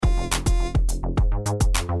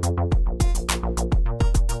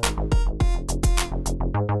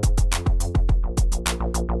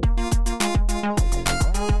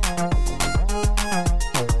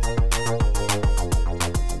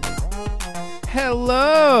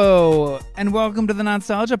Hello, and welcome to the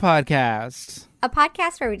Nostalgia Podcast. A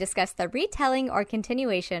podcast where we discuss the retelling or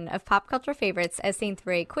continuation of pop culture favorites as seen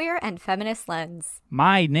through a queer and feminist lens.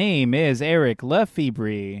 My name is Eric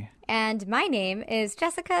Lefebvre. And my name is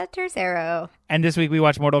Jessica Terzero. And this week we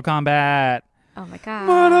watch Mortal Kombat. Oh my god.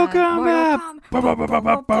 Mortal Kombat!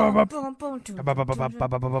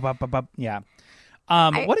 Yeah.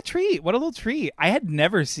 What a treat. What a little treat. I had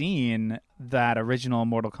never seen that original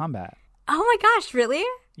Mortal Kombat. Oh my gosh, really?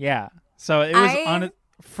 Yeah. So it was on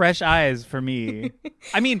fresh eyes for me.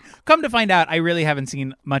 I mean, come to find out, I really haven't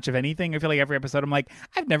seen much of anything. I feel like every episode I'm like,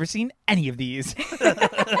 I've never seen any of these.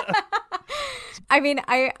 I mean,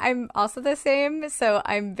 I'm also the same, so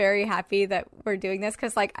I'm very happy that we're doing this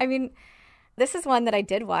because, this is one that I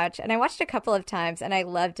did watch, and I watched a couple of times, and I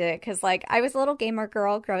loved it because, I was a little gamer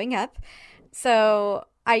girl growing up, so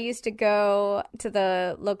I used to go to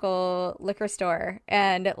the local liquor store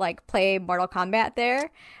and, play Mortal Kombat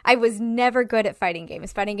there. I was never good at fighting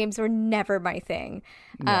games. Fighting games were never my thing.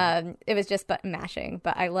 Yeah. It was just button mashing,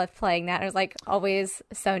 but I loved playing that. I was, always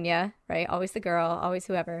Sonya, right? Always the girl, always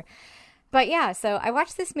whoever. But yeah, so I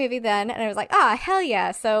watched this movie then, and I was like, hell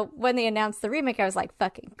yeah. So when they announced the remake, I was like,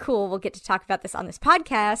 fucking cool. We'll get to talk about this on this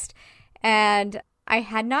podcast. And I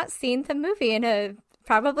had not seen the movie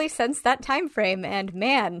probably since that time frame. And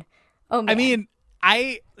man, oh man. I mean,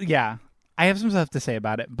 I have some stuff to say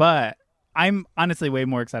about it, but I'm honestly way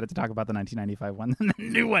more excited to talk about the 1995 one than the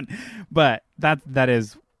new one. But that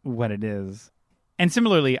is what it is. And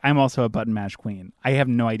similarly, I'm also a button mash queen. I have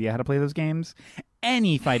no idea how to play those games.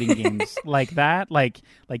 Any fighting games like that, like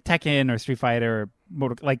Tekken or Street Fighter or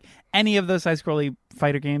Mortal, any of those side-scrolling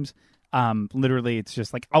fighter games, literally it's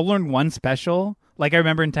just I'll learn one special. I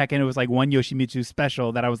remember in Tekken, it was one Yoshimitsu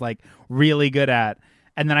special that I was really good at.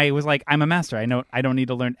 And then I was I'm a master. I don't need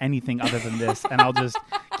to learn anything other than this. And I'll just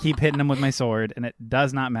keep hitting them with my sword. And it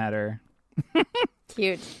does not matter.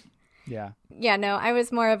 Cute. Yeah. Yeah, no, I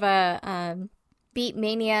was more of a Beat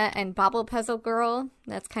Mania and Bobble Puzzle girl.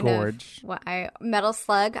 That's kind of what Metal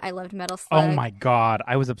Slug. I loved Metal Slug. Oh my god,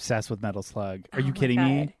 I was obsessed with Metal Slug. Are you kidding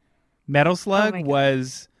me? Metal Slug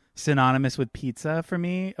was synonymous with pizza for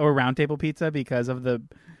me, or Round Table Pizza, because of the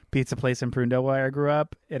pizza place in Prunedale where I grew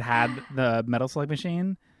up. It had the Metal Slug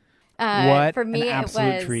machine. What for me, an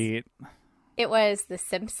absolute treat. It was The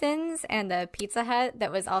Simpsons and the Pizza Hut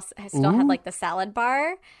that was also still had the salad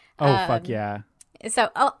bar. Oh fuck yeah. So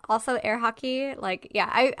also air hockey,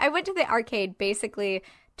 I went to the arcade basically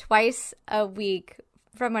twice a week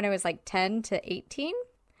from when I was 10 to 18.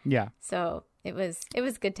 Yeah. So it was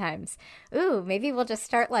good times. Ooh, maybe we'll just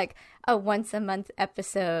start a once a month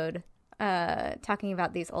episode talking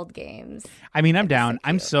about these old games. I mean, I'm down.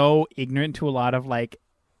 I'm so ignorant to a lot of I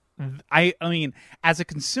mean, as a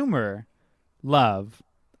consumer,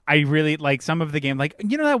 I really like some of the game.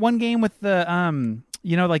 That one game with the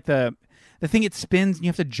the thing it spins and you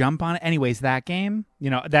have to jump on it. Anyways, that game,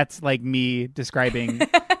 that's me describing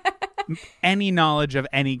any knowledge of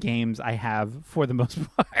any games I have for the most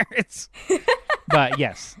part. But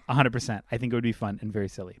yes, 100%. I think it would be fun and very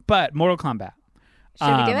silly. But Mortal Kombat.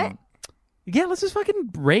 Should we do it? Yeah, let's just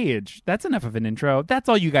fucking rage. That's enough of an intro. That's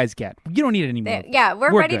all you guys get. You don't need any more. Yeah,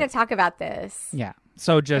 we're ready to talk about this. Yeah.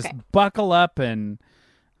 So just buckle up and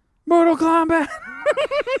Mortal Kombat.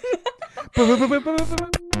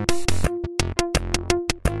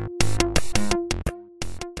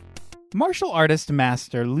 Martial artist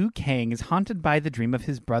master Liu Kang is haunted by the dream of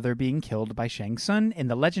his brother being killed by Shang Tsung in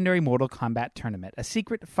the legendary Mortal Kombat tournament, a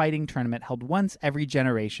secret fighting tournament held once every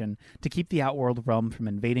generation to keep the Outworld realm from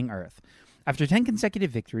invading Earth. After 10 consecutive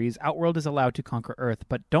victories, Outworld is allowed to conquer Earth,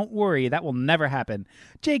 but don't worry, that will never happen.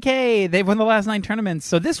 JK, they've won the last 9 tournaments,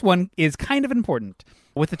 so this one is kind of important.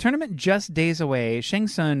 With the tournament just days away, Shang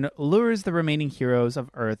Tsung lures the remaining heroes of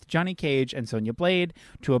Earth, Johnny Cage and Sonya Blade,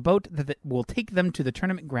 to a boat that will take them to the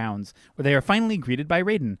tournament grounds, where they are finally greeted by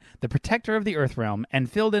Raiden, the protector of the Earth realm,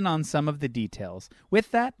 and filled in on some of the details. With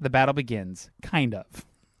that, the battle begins. Kind of.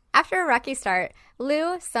 After a rocky start,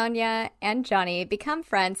 Liu, Sonya, and Johnny become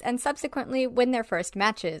friends and subsequently win their first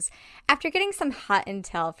matches. After getting some hot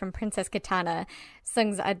intel from Princess Kitana,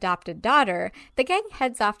 Sung's adopted daughter, the gang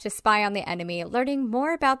heads off to spy on the enemy, learning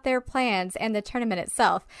more about their plans and the tournament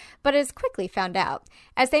itself, but is quickly found out.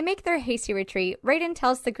 As they make their hasty retreat, Raiden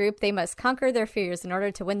tells the group they must conquer their fears in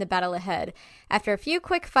order to win the battle ahead. After a few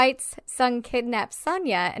quick fights, Sung kidnaps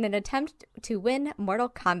Sonya in an attempt to win Mortal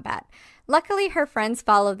Kombat. Luckily, her friends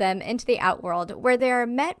follow them into the Outworld, where they are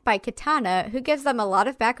met by Kitana, who gives them a lot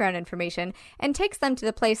of background information and takes them to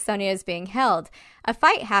the place Sonya is being held. A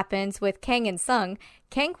fight happens with Kang and Sung.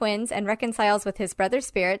 Kang wins and reconciles with his brother's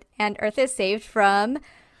spirit, and Earth is saved from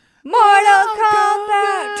Mortal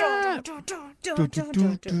Kombat.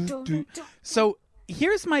 So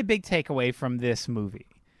here's my big takeaway from this movie.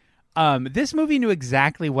 This movie knew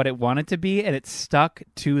exactly what it wanted to be, and it stuck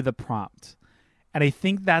to the prompt. And I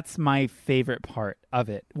think that's my favorite part of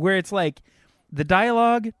it, where it's like the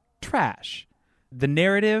dialogue, trash. The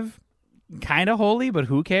narrative, kind of holy, but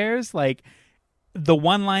who cares? Like the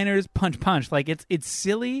one-liners, punch. Like it's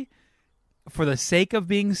silly for the sake of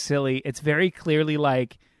being silly. It's very clearly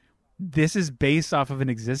like this is based off of an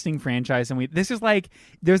existing franchise, and this is like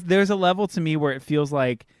there's a level to me where it feels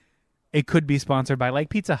like it could be sponsored by like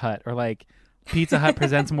Pizza Hut or like Pizza Hut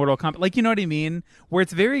presents Mortal Kombat. Like, you know what I mean? Where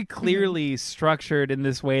it's very clearly structured in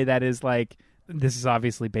this way that is like, this is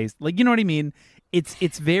obviously based, like, you know what I mean? It's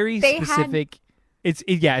very specific. It's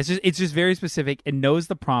just very specific. It knows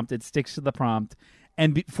the prompt. It sticks to the prompt.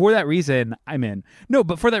 And for that reason, I'm in. No,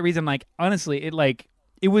 but for that reason, like, honestly,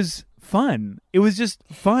 it was fun. It was just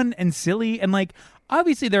fun and silly. And like,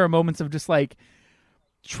 obviously there are moments of just like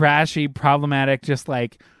trashy, problematic, just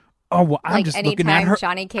like, oh, well, I'm like just looking at her.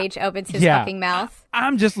 Johnny Cage opens his fucking mouth.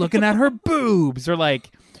 I'm just looking at her boobs. Or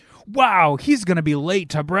like, wow, he's going to be late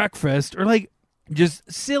to breakfast. Or like,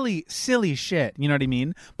 just silly shit. You know what I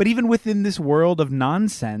mean? But even within this world of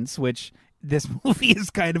nonsense, which this movie is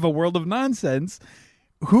kind of a world of nonsense,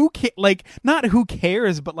 not who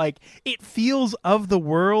cares, but like it feels of the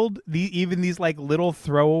world, even these like little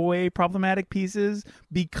throwaway problematic pieces,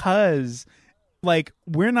 because like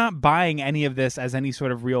we're not buying any of this as any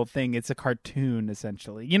sort of real thing. It's a cartoon,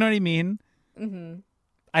 essentially. You know what I mean? Mm-hmm.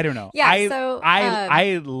 I don't know. Yeah. I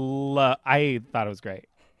thought it was great.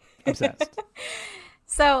 Obsessed.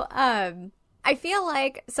 So, I feel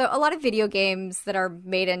like a lot of video games that are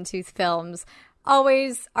made into films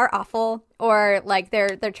always are awful, or like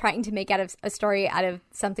they're trying to make out of a story out of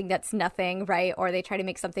something that's nothing, right? Or they try to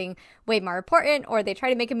make something way more important, or they try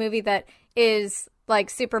to make a movie that is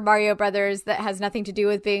like Super Mario Brothers that has nothing to do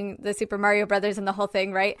with being the Super Mario Brothers and the whole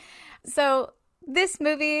thing, right? So this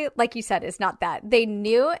movie, like you said, is not that. They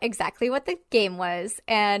knew exactly what the game was,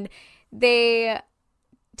 and they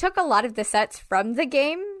took a lot of the sets from the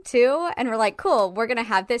game too, and were like, cool, we're gonna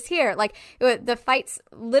have this here. Like the fights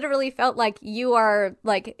literally felt like you are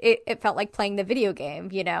like it felt like playing the video game,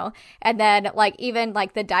 you know. And then like even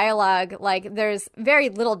like the dialogue, like there's very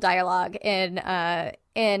little dialogue in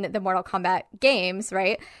the Mortal Kombat games,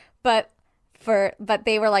 right? But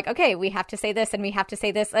they were like, okay, we have to say this and we have to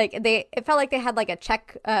say this. Like it felt like they had like a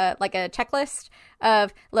checklist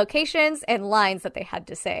of locations and lines that they had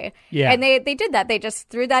to say. Yeah. And they did that. They just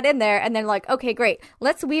threw that in there and then like, okay, great.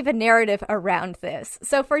 Let's weave a narrative around this.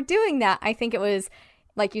 So for doing that, I think it was,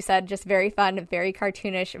 like you said, just very fun, very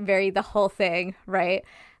cartoonish, very the whole thing, right?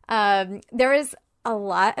 There is a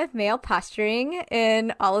lot of male posturing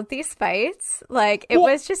in all of these fights. Like it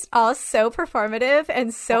was just all so performative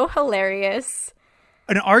and so hilarious.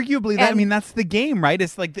 And arguably, I mean, that's the game, right?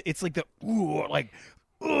 It's like the ooh, like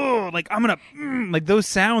I'm gonna like those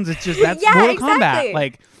sounds. It's just that's Mortal Kombat,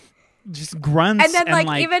 like just grunts and then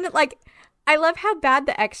like even like. I love how bad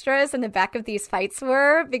the extras in the back of these fights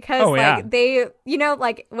were, because they, you know,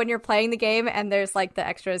 like when you're playing the game and there's like the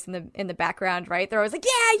extras in the background, right? They're always like,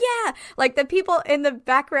 yeah. Like the people in the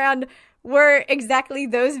background were exactly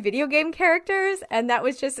those video game characters. And that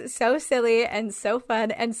was just so silly and so fun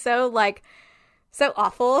and so like, so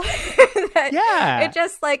awful. It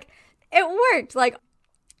just like, it worked. Like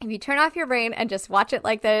if you turn off your brain and just watch it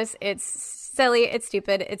like this, it's silly, it's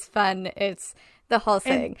stupid, it's fun, it's the whole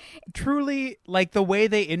thing. And truly, like the way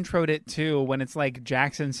they introed it too, when it's like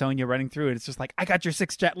Jackson, Sonya running through it, it's just like, I got your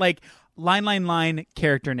like line,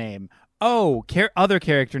 character name. Oh, other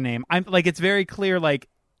character name. I'm like, it's very clear. Like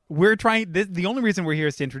we're trying. The only reason we're here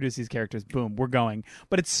is to introduce these characters. Boom, we're going.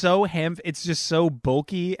 But it's so it's just so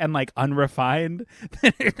bulky and like unrefined.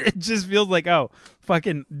 It just feels like, oh,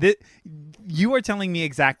 fucking. You are telling me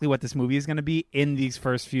exactly what this movie is going to be in these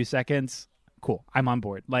first few seconds. Cool, I'm on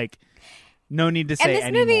board. Like. No need to say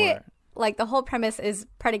any movie, more. Like the whole premise is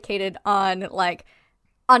predicated on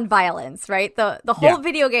violence, right? The whole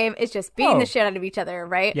video game is just beating the shit out of each other,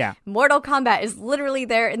 right? Yeah. Mortal Kombat is literally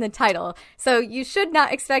there in the title, so you should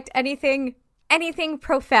not expect anything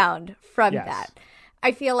profound from that.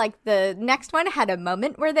 I feel like the next one had a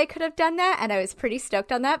moment where they could have done that, and I was pretty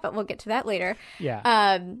stoked on that, but we'll get to that later.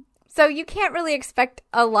 Yeah. So you can't really expect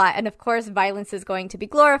a lot. And of course, violence is going to be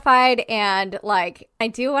glorified. And like, I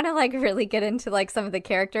do want to like really get into like some of the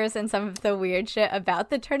characters and some of the weird shit about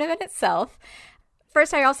the tournament itself.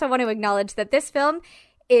 First, I also want to acknowledge that this film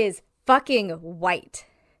is fucking white.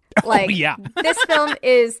 Like, this film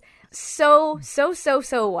is so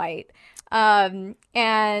white. And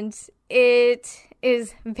it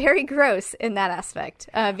is very gross in that aspect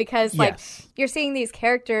because like Yes. you're seeing these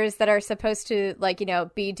characters that are supposed to like, you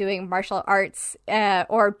know, be doing martial arts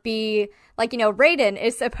or be like, you know, Raiden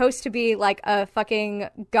is supposed to be like a fucking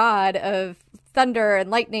god of thunder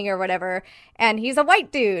and lightning or whatever. And he's a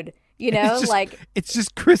white dude, you know, it's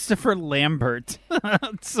just Christopher Lambert,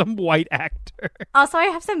 some white actor. Also, I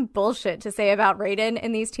have some bullshit to say about Raiden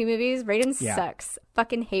in these two movies. Raiden sucks.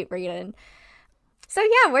 Fucking hate Raiden. So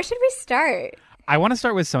yeah, where should we start? I want to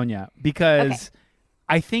start with Sonya because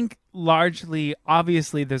I think largely,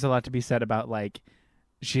 obviously, there's a lot to be said about like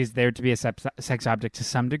she's there to be a sex object to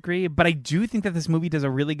some degree, but I do think that this movie does a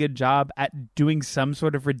really good job at doing some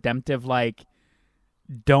sort of redemptive, like,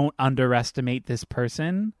 don't underestimate this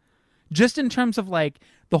person. Just in terms of like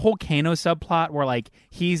the whole Kano subplot where like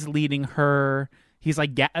he's leading her, he's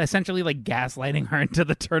like essentially like gaslighting her into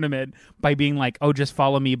the tournament by being like, oh, just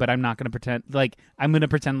follow me, but I'm not going to pretend like I'm going to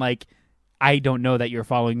pretend like I don't know that you're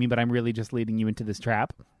following me, but I'm really just leading you into this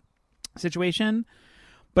trap situation.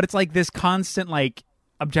 But it's like this constant like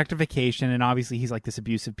objectification, and obviously he's like this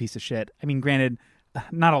abusive piece of shit. I mean, granted,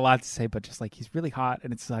 not a lot to say, but just like he's really hot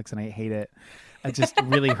and it sucks and I hate it. It just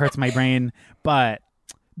really hurts my brain. But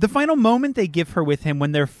the final moment they give her with him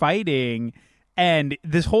when they're fighting, and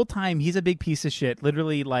this whole time he's a big piece of shit,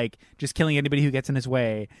 literally like just killing anybody who gets in his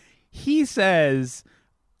way. He says,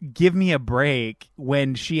 give me a break,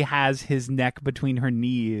 when she has his neck between her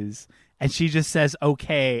knees and she just says,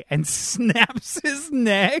 okay, and snaps his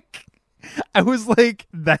neck. I was like,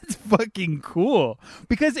 that's fucking cool.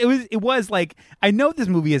 Because it was like, I know this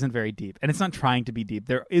movie isn't very deep and it's not trying to be deep.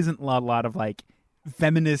 There isn't a lot of like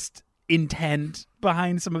feminist intent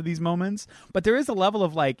behind some of these moments, but there is a level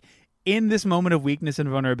of like, in this moment of weakness and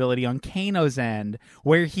vulnerability on Kano's end,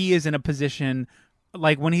 where he is in a position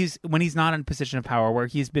like when he's not in a position of power, where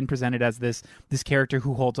he's been presented as this character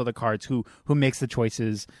who holds all the cards, who makes the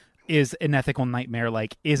choices, is an ethical nightmare,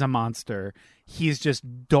 like is a monster. He's just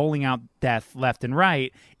doling out death left and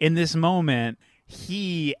right. In this moment,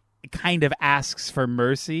 he kind of asks for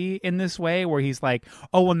mercy in this way where he's like,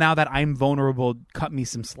 oh, well, now that I'm vulnerable, cut me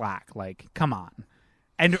some slack. Like, come on.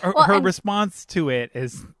 And her response to it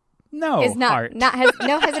is no, is heart.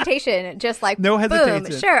 No hesitation. Just like, no hesitation.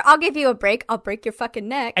 Boom, sure, I'll give you a break. I'll break your fucking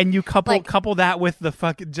neck. And you couple that with the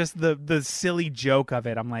fucking, just the silly joke of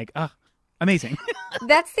it. I'm like, amazing.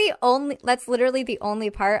 That's literally the only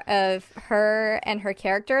part of her and her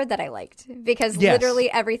character that I liked, because literally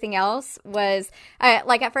everything else was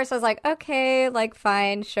like, at first I was like, okay, like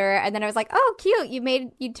fine, sure, and then I was like, oh, cute,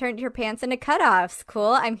 you turned your pants into cutoffs,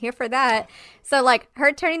 cool, I'm here for that. So like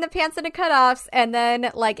her turning the pants into cutoffs and then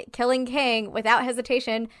like killing Kang without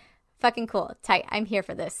hesitation, fucking cool, tight, I'm here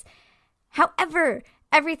for this. However,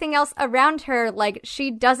 everything else around her, like,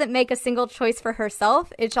 she doesn't make a single choice for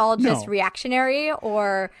herself. It's all just reactionary,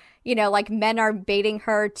 or, you know, like, men are baiting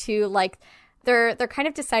her to, like, they're kind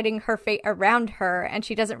of deciding her fate around her, and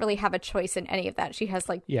she doesn't really have a choice in any of that. She has,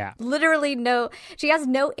 like, literally she has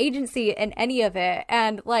no agency in any of it.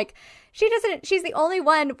 And, like, she's the only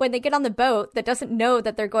one when they get on the boat that doesn't know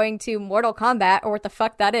that they're going to Mortal Kombat, or what the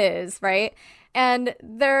fuck that is, right? And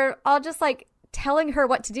they're all just, like, telling her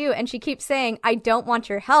what to do, and she keeps saying, I don't want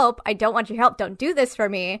your help, don't do this for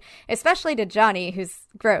me, especially to Johnny, who's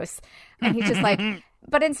gross. And he's just like,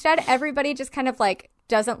 but instead everybody just kind of like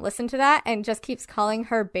doesn't listen to that and just keeps calling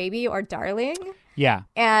her baby or darling. Yeah.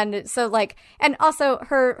 And so like, and also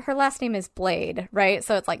her last name is Blade, right?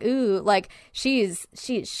 So it's like, ooh, like she's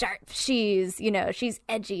sharp, she's, you know, she's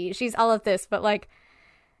edgy, she's all of this, but like,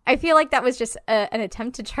 I feel like that was just an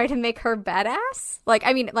attempt to try to make her badass. Like,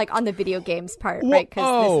 I mean, like on the video games part, right?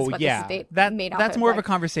 Because this is what this is made off that's of, more like, of a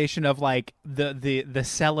conversation of like the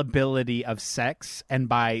sellability of sex, and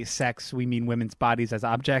by sex we mean women's bodies as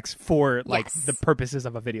objects for like the purposes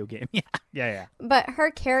of a video game. Yeah. But her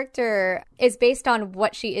character is based on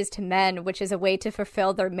what she is to men, which is a way to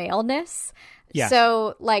fulfill their maleness. Yes.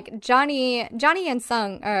 So, like Johnny and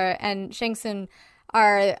Sung and Shang Tsung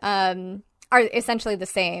are essentially the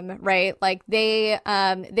same, right? Like they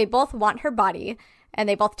both want her body, and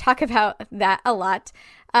they both talk about that a lot.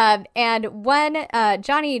 And when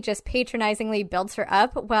Johnny just patronizingly builds her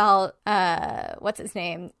up, while what's his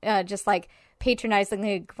name, just like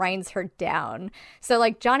patronizingly grinds her down. So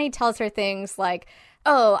like Johnny tells her things like,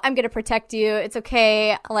 oh, I'm going to protect you, it's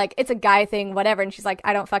okay, like, it's a guy thing, whatever. And she's like,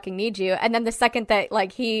 I don't fucking need you. And then the second that,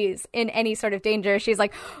 like, he's in any sort of danger, she's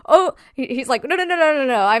like, oh, he's like, no,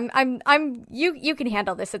 I'm, you can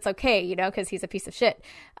handle this, it's okay, you know, because he's a piece of shit.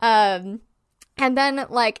 And then,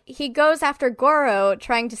 like, he goes after Goro,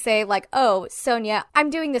 trying to say, like, oh, Sonya, I'm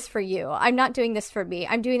doing this for you. I'm not doing this for me.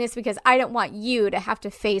 I'm doing this because I don't want you to have to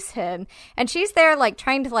face him. And she's there, like,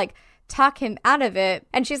 trying to, like, talk him out of it.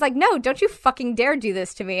 And she's like, no, don't you fucking dare do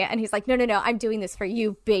this to me. And he's like, no, I'm doing this for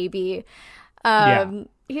you, baby.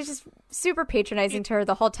 He's just super patronizing to her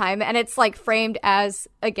the whole time. And it's, like, framed as,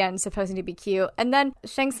 again, supposed to be cute. And then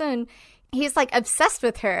Shang Tsung, he's, like, obsessed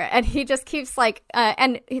with her, and he just keeps, like,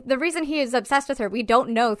 and the reason he is obsessed with her, we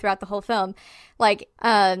don't know throughout the whole film. Like,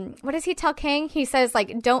 what does he tell Kang? He says,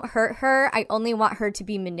 like, don't hurt her. I only want her to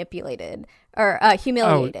be manipulated or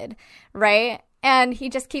humiliated, right? And he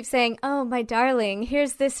just keeps saying, oh, my darling,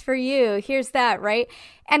 here's this for you. Here's that, right?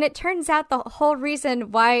 And it turns out the whole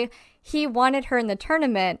reason why he wanted her in the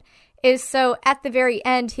tournament is so at the very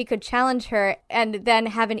end he could challenge her and then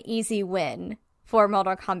have an easy win for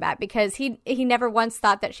Mortal Kombat, because he never once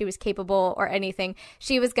thought that she was capable or anything.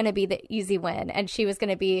 She was going to be the easy win, and he was going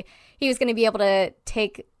to be able to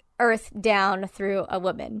take Earth down through a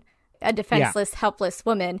woman, a defenseless, helpless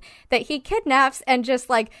woman that he kidnaps and just,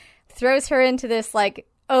 like, throws her into this, like,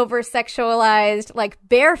 over-sexualized, like,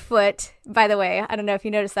 barefoot, by the way. I don't know if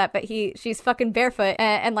you noticed that, but she's fucking barefoot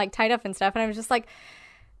and like, tied up and stuff. And I was just like,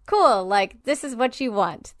 cool, like, this is what you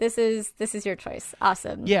want. This is your choice.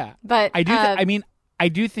 Awesome. Yeah. But I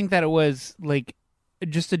do think that it was, like,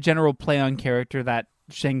 just a general play on character that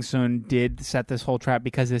Shang Tsung did set this whole trap,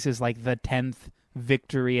 because this is, like, the 10th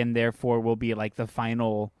victory and therefore will be, like, the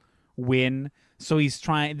final win. So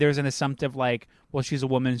there's an assumptive, like, well, she's a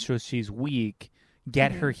woman, so she's weak.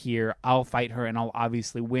 Get her here. I'll fight her, and I'll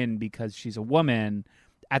obviously win because she's a woman.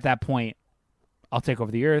 At that point, I'll take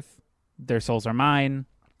over the Earth. Their souls are mine.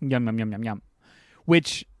 Yum, yum, yum, yum, yum.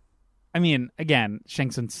 Which, I mean, again,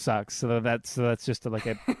 Shang Tsung sucks, so that's just like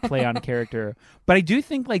a play on character. But I do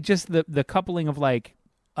think, like, just the coupling of, like,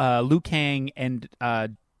 Liu Kang and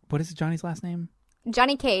what is Johnny's last name?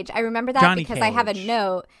 Johnny Cage. I remember that because I have a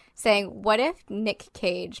note saying, what if Nick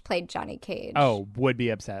Cage played Johnny Cage? Oh, would be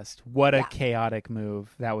obsessed. What a chaotic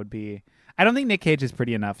move that would be. I don't think Nick Cage is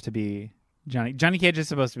pretty enough to be Johnny. Johnny Cage is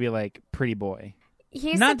supposed to be, like, pretty boy.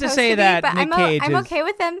 He's not to say that but Nick Cage I'm okay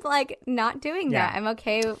with them, like, not doing that. I'm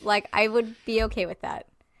okay, like, I would be okay with that.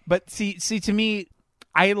 But see, to me,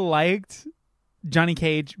 I liked Johnny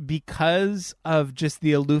Cage because of just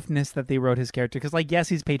the aloofness that they wrote his character. Because, like, yes,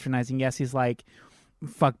 he's patronizing. Yes, he's, like,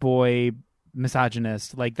 fuckboy,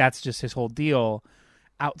 misogynist. Like, that's just his whole deal.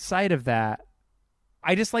 Outside of that,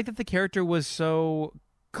 I just like that the character was so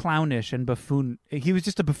clownish and buffoon. He was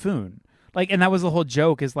just a buffoon. Like, and that was the whole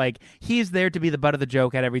joke, is, like, he's there to be the butt of the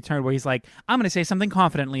joke at every turn, where he's like, I'm going to say something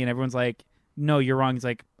confidently, and everyone's like, no, you're wrong. He's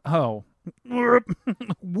like, oh,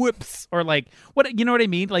 whoops. Or, like, what, you know what I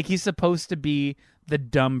mean? Like, he's supposed to be the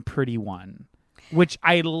dumb, pretty one, which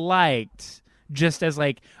I liked just as,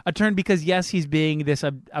 like, a turn, because, yes, he's being this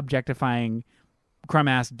objectifying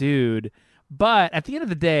crumb-ass dude, but at the end of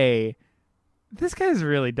the day, this guy's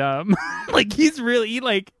really dumb. Like, he's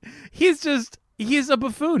a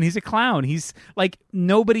buffoon. He's a clown. He's, like,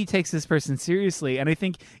 nobody takes this person seriously. And I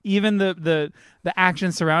think even the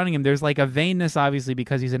action surrounding him, there's, like, a vainness, obviously,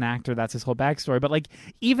 because he's an actor. That's his whole backstory. But, like,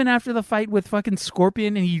 even after the fight with fucking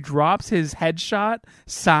Scorpion and he drops his headshot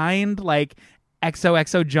signed, like,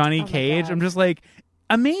 XOXO Johnny Cage, I'm just like,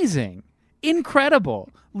 amazing. Incredible.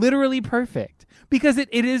 Literally perfect. Because it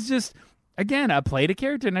is just, again, a play to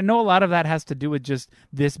character. And I know a lot of that has to do with just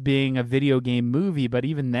this being a video game movie. But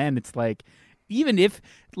even then, it's like, even if,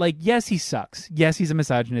 like, yes, he sucks. Yes, he's a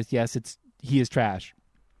misogynist. Yes, he is trash.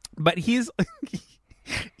 But he's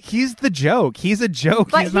the joke. He's a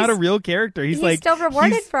joke. He's not a real character. He's like, still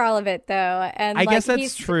rewarded for all of it, though. And I guess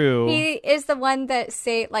that's true. He is the one that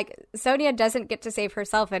Sonya doesn't get to save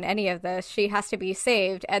herself in any of this. She has to be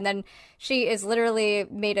saved, and then she is literally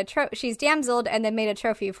made she's damseled and then made a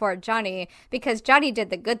trophy for Johnny, because Johnny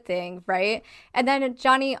did the good thing, right? And then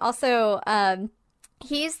Johnny also,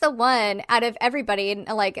 he's the one out of everybody, and,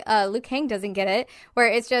 like, Liu Kang doesn't get it, where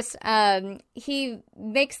it's just, he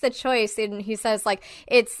makes the choice, and he says, like,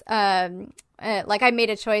 it's, like, I made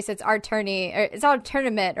a choice, it's our tourney, or it's our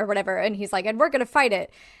tournament, or whatever, and he's like, and we're gonna fight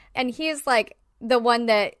it. And he's, like, the one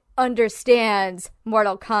that understands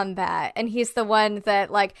Mortal Kombat, and he's the one that,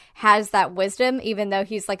 like, has that wisdom, even though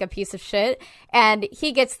he's, like, a piece of shit, and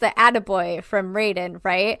he gets the attaboy from Raiden,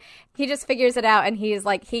 right? He just figures it out, and he's,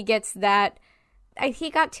 like, he gets that. He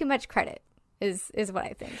got too much credit, is what I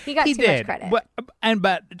think. He got too much credit.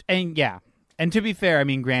 And yeah. And to be fair, I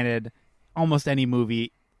mean, granted, almost any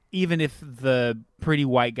movie, even if the pretty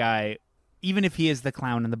white guy, even if he is the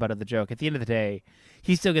clown and the butt of the joke, at the end of the day,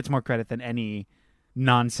 he still gets more credit than any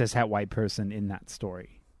non-cishet white person in that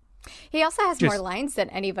story. He also has more lines than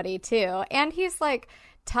anybody, too. And he's, like,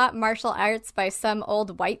 taught martial arts by some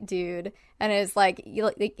old white dude. And is, like,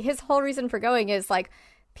 his whole reason for going is, like,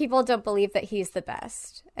 people don't believe that he's the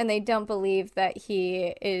best. And they don't believe that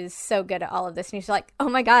he is so good at all of this. And he's like, oh,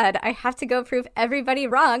 my God, I have to go prove everybody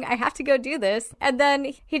wrong. I have to go do this. And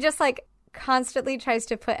then he just, like, constantly tries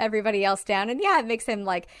to put everybody else down, and yeah, it makes him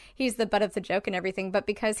like he's the butt of the joke and everything, but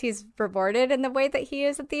because he's rewarded in the way that he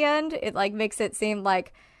is at the end, it like makes it seem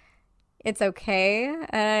like it's okay.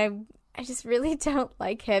 And I just really don't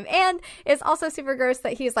like him. And it's also super gross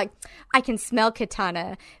that he's like, I can smell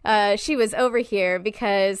Katana. She was over here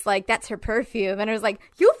because like that's her perfume. And I was like,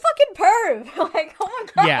 you fucking perv. Like, oh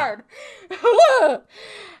my God. Yeah.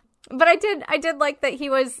 But I did like that he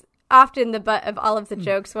was often the butt of all of the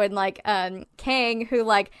jokes when like Kang, who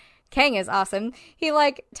like Kang is awesome, he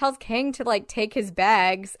like tells Kang to like take his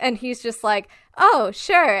bags, and he's just like, oh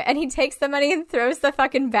sure, and he takes the money and throws the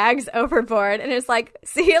fucking bags overboard, and it's like,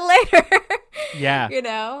 see you later. Yeah. You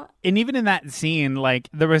know? And even in that scene, like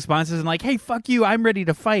the response isn't like, hey, fuck you, I'm ready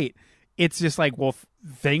to fight. It's just like, well,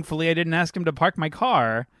 thankfully I didn't ask him to park my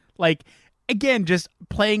car. Like, again, just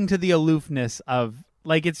playing to the aloofness of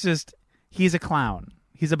like, it's just, he's a clown.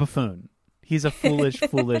 He's a buffoon. He's a foolish,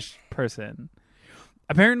 foolish person.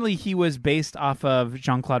 Apparently, he was based off of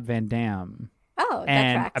Jean-Claude Van Damme. Oh, that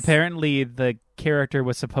and tracks. Apparently, the character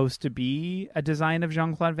was supposed to be a design of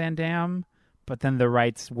Jean-Claude Van Damme, but then the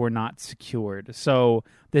rights were not secured. So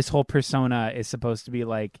this whole persona is supposed to be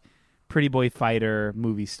like pretty boy fighter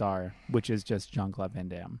movie star, which is just Jean-Claude Van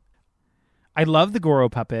Damme. I love the Goro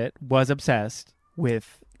puppet. Was obsessed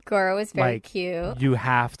with. Goro is very like, cute. You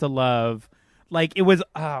have to love. Like, it was,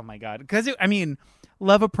 oh my God. Because, I mean,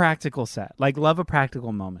 love a practical set. Like, love a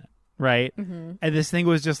practical moment, right? Mm-hmm. And this thing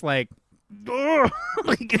was just like,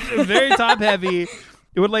 like it's very top heavy.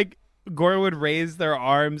 It would, like, Goro would raise their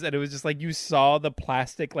arms, and it was just like you saw the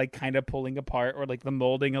plastic, like, kind of pulling apart or, like, the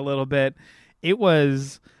molding a little bit. It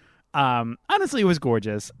was, honestly, it was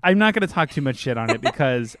gorgeous. I'm not going to talk too much shit on it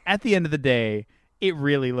because at the end of the day, it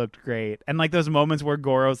really looked great. And like those moments where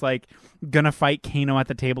Goro's like gonna fight Kano at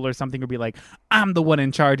the table or something, or be like, I'm the one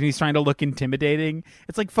in charge, and he's trying to look intimidating.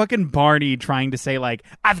 It's like fucking Barney trying to say like,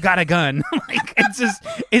 I've got a gun. Like, it's just,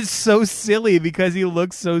 it's so silly because he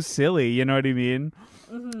looks so silly. You know what I mean?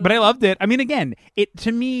 Mm-hmm. But I loved it. I mean, again,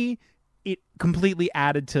 to me, it completely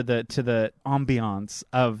added to the ambiance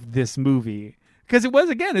of this movie. Because it was,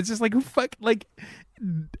 again, it's just like, who fuck, like,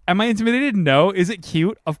 am I intimidated? No. Is it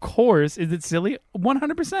cute? Of course. Is it silly?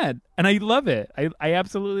 100%. And I love it. I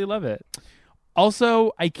absolutely love it.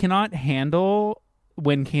 Also, I cannot handle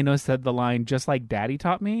when Kano said the line, just like Daddy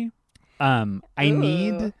taught me. I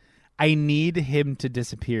need him to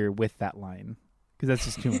disappear with that line. Because that's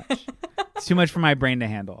just too much. It's too much for my brain to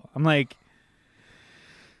handle. I'm like,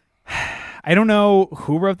 I don't know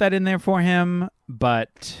who wrote that in there for him,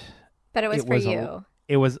 but it was for you.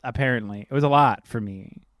 It was apparently. It was a lot for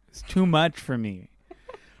me. It's too much for me.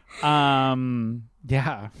 Yeah.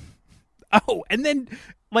 Oh, and then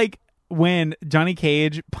like when Johnny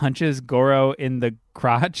Cage punches Goro in the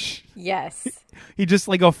crotch. Yes. He just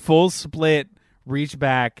like a full split reach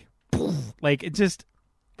back. Like it just,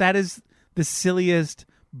 that is the silliest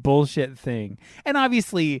bullshit thing. And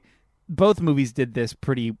obviously both movies did this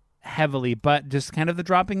pretty heavily, but just kind of the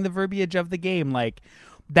dropping the verbiage of the game. Like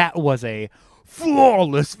that was a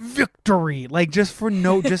flawless victory, like just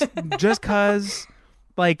cause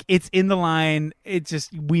like it's in the line, it's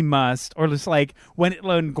just we must, or just like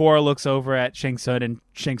when Goro looks over at Shang Tsung and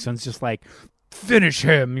Shang Tsung's just like, finish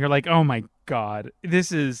him, you're like, oh my God,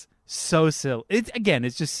 this is so silly.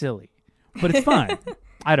 It's just silly, but it's fun.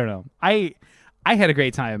 I don't know, I had a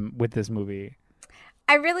great time with this movie.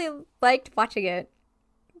 I really liked watching it,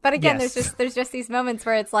 but again, yes. there's just these moments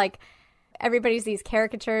where it's like everybody's these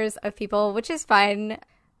caricatures of people, which is fine,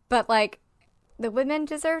 but like the women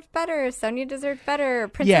deserved better. Sonya deserved better.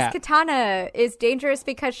 Princess Katana is dangerous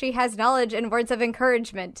because she has knowledge and words of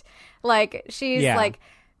encouragement. Like she's like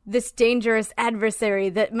this dangerous adversary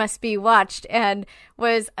that must be watched, and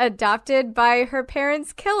was adopted by her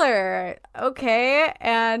parents' killer. Okay.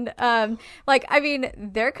 And like, I mean,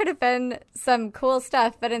 there could have been some cool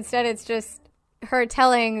stuff, but instead it's just her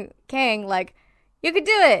telling Kang like, you could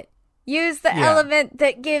do it. Use the element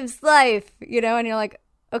that gives life, you know, and you're like,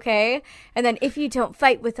 okay. And then if you don't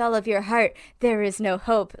fight with all of your heart, there is no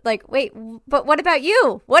hope. Like, wait, but what about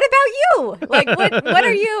you? What about you? Like, what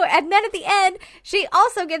are you? And then at the end, she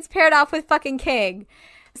also gets paired off with fucking Kang.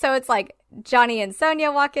 So it's like Johnny and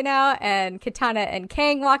Sonya walking out, and Katana and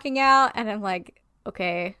Kang walking out. And I'm like,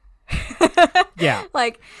 okay. Yeah.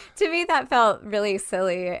 Like, to me, that felt really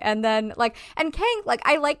silly. And then, like, and Kang, like,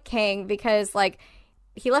 I like Kang because, like,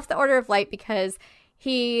 he left the Order of Light because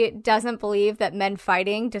he doesn't believe that men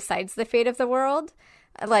fighting decides the fate of the world.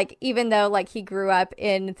 Like, even though, like, he grew up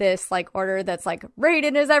in this, like, order that's like,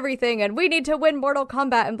 Raiden is everything and we need to win Mortal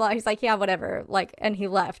Kombat and blah. He's like, yeah, whatever. Like, and he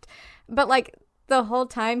left. But, like, the whole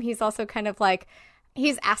time he's also kind of like,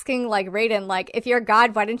 he's asking, like, Raiden, like, if you're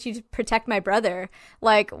God, why didn't you protect my brother?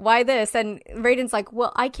 Like, why this? And Raiden's like,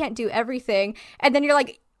 well, I can't do everything. And then you're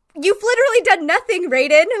like, you've literally done nothing,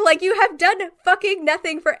 Raiden. Like, you have done fucking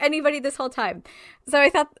nothing for anybody this whole time. So I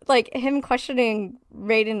thought, like, him questioning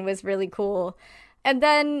Raiden was really cool. And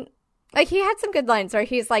then, like, he had some good lines where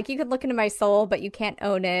he's like, you could look into my soul, but you can't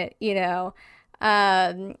own it, you know?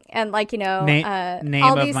 And, like, you know, name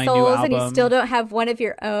all of these my souls new and you album. still don't have one of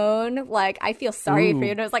your own. Like, I feel sorry for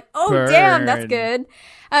you. And I was like, oh, burn. damn, that's good.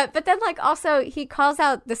 But then, like, also, he calls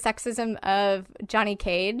out the sexism of Johnny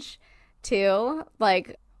Cage, too.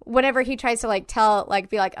 Like, whenever he tries to, like, tell, like,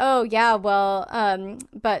 be like, oh, yeah, well,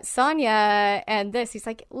 but Sonya and this, he's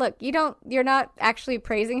like, look, you're not actually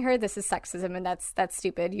praising her. This is sexism, and that's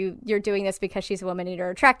stupid. You're doing this because she's a woman and you're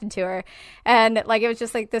attracted to her. And, like, it was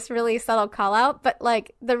just, like, this really subtle call out. But,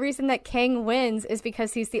 like, the reason that Kang wins is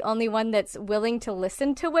because he's the only one that's willing to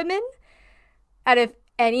listen to women out of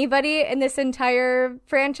anybody in this entire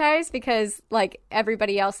franchise, because, like,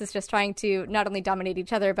 everybody else is just trying to not only dominate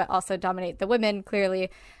each other but also dominate the women,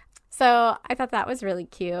 clearly. So I thought that was really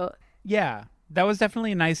cute. Yeah, that was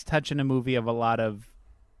definitely a nice touch in a movie of a lot of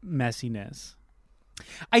messiness.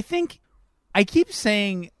 I think I keep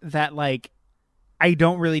saying that, like, I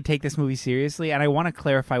don't really take this movie seriously, and I want to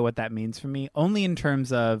clarify what that means for me, only in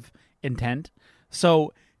terms of intent.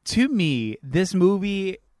 So to me, this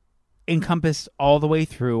movie encompassed all the way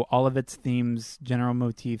through all of its themes, general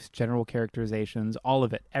motifs, general characterizations, all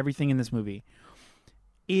of it, everything in this movie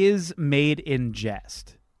is made in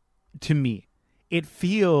jest. To me, it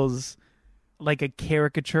feels like a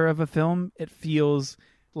caricature of a film. It feels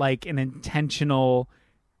like an intentional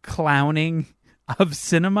clowning of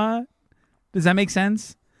cinema. Does that make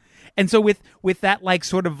sense? And so with that, like,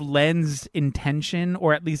 sort of lensed intention,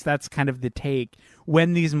 or at least that's kind of the take,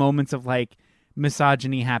 when these moments of, like,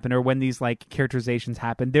 misogyny happen, or when these, like, characterizations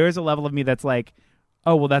happen, there is a level of me that's like,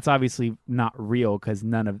 oh, well, that's obviously not real, because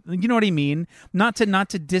none of, you know what I mean? Not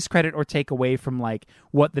to discredit or take away from, like,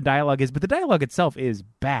 what the dialogue is, but the dialogue itself is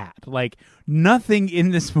bad. Like, nothing in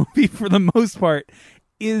this movie, for the most part,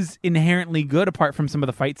 is inherently good, apart from some of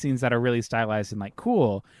the fight scenes that are really stylized and, like,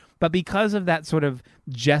 cool. But because of that sort of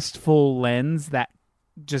jestful lens that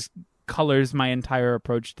just colors my entire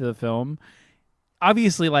approach to the film,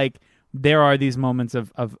 obviously, like, there are these moments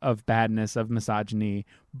of badness, of misogyny,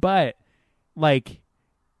 but, like,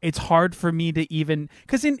 it's hard for me to even,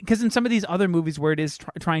 because in some of these other movies where it is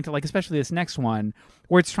trying to, like, especially this next one,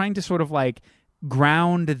 where it's trying to sort of, like,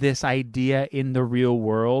 ground this idea in the real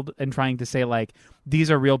world and trying to say, like,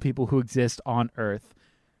 these are real people who exist on Earth,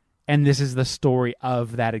 and this is the story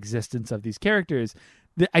of that existence of these characters.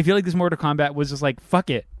 I feel like this Mortal Kombat was just like, fuck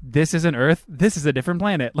it, this isn't Earth, this is a different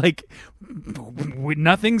planet. Like,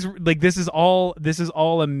 nothing's, like, this is all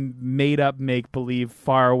a made up, make believe,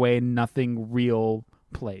 far away, nothing real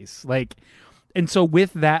place. Like, and so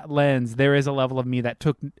with that lens, there is a level of me that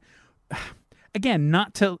took, again,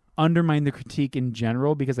 not to undermine the critique in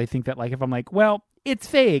general, because I think that, like, if I'm like, well, it's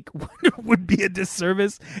fake, would be a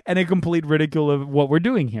disservice and a complete ridicule of what we're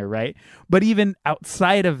doing here, right? But even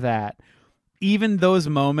outside of that, even those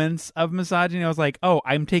moments of misogyny, I was like, oh,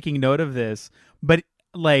 I'm taking note of this. But,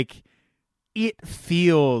 like, it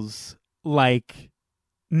feels like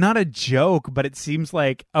not a joke, but it seems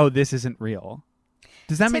like, oh, this isn't real.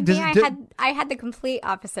 Does that make sense? I had the complete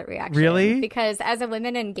opposite reaction. Really? Because as a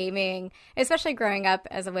woman in gaming, especially growing up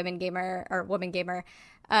as a woman gamer,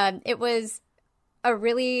 it was a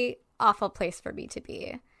really awful place for me to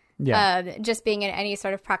be. Yeah. Just being in any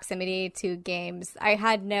sort of proximity to games. I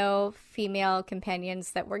had no female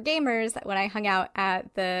companions that were gamers. When I hung out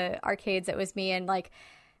at the arcades, it was me and, like,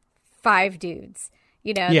 5 dudes,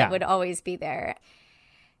 you know, that would always be there.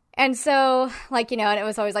 And so, like, you know, and it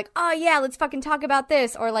was always like, oh, yeah, let's fucking talk about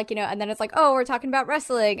this. Or, like, you know, and then it's like, oh, we're talking about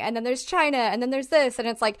wrestling. And then there's China. And then there's this. And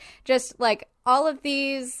it's like, just, like, all of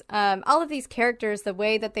these characters, the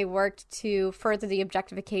way that they worked to further the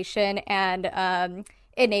objectification and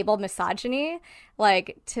enable misogyny,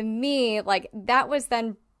 like, to me, like, that was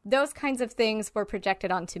then, those kinds of things were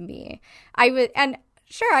projected onto me. And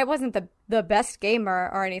sure, I wasn't the best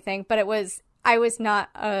gamer or anything, but I was not,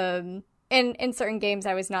 in certain games,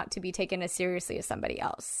 I was not to be taken as seriously as somebody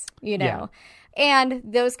else, you know? Yeah. And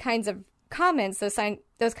those kinds of comments, those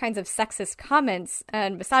kinds of sexist comments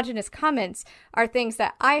and misogynist comments are things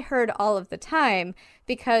that I heard all of the time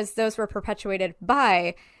because those were perpetuated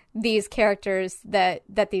by these characters that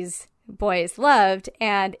these boys loved,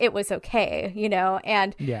 and it was okay,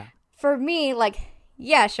 And for me, like,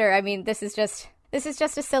 yeah, sure. I mean, this is just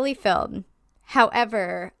a silly film.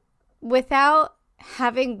 However, without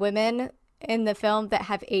having women in the film that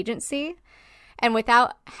have agency, and with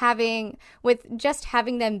just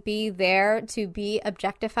having them be there to be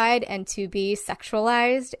objectified and to be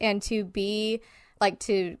sexualized and to be like,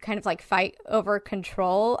 to kind of like fight over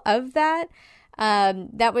control of that,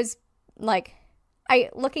 that was like,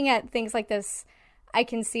 looking at things like this, I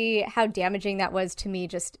can see how damaging that was to me,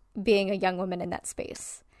 just being a young woman in that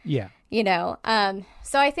space. Yeah.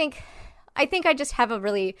 So I think I just have a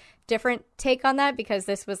really different take on that because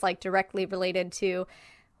this was like directly related to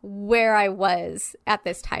where I was at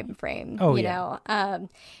this time frame, you know?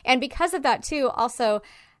 And because of that too, also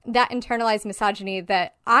that internalized misogyny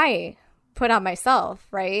that I put on myself,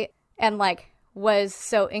 right? And like was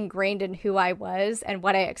so ingrained in who I was and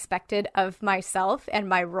what I expected of myself and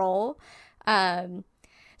my role.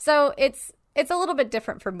 So it's a little bit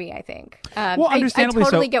different for me, I think. Well, understandably I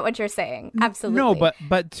totally so. get what you're saying. Absolutely. No,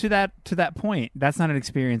 but to that point, that's not an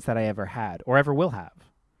experience that I ever had or ever will have.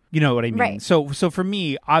 You know what I mean? Right. So for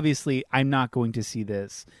me, obviously, I'm not going to see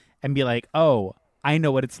this and be like, oh, I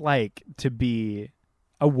know what it's like to be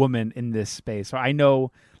a woman in this space. Or I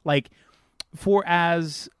know, like, for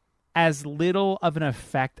as little of an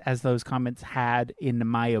effect as those comments had in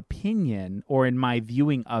my opinion or in my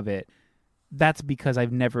viewing of it, that's because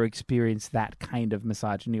I've never experienced that kind of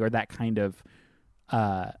misogyny or that kind of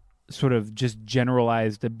sort of just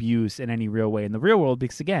generalized abuse in any real way in the real world.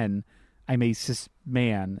 Because again, I'm a cis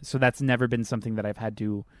man, so that's never been something that I've had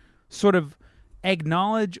to sort of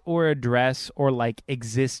acknowledge or address or like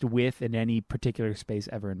exist with in any particular space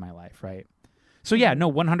ever in my life, right? So yeah, no,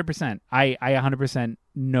 100%. I 100%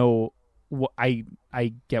 know.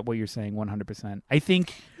 I get what you're saying 100%. I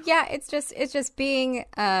think. Yeah, it's just being.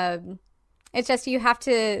 It's just you have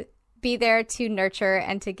to be there to nurture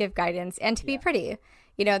and to give guidance and to be pretty.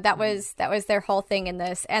 That was their whole thing in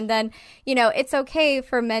this. And then, it's okay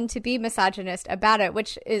for men to be misogynist about it,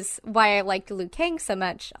 which is why I liked Liu Kang so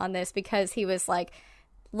much on this, because he was like,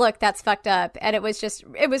 look, that's fucked up. And it was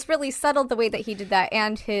really subtle the way that he did that,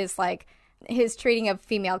 and his treating of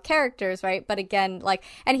female characters, right? But again,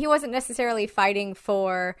 and he wasn't necessarily fighting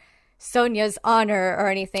for Sonya's honor or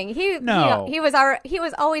anything. He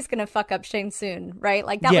was always going to fuck up Shang Tsung, right?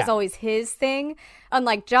 Like that was always his thing.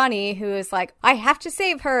 Unlike Johnny, who is like, I have to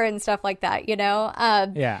save her and stuff like that,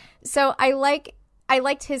 So I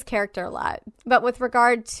liked his character a lot. But with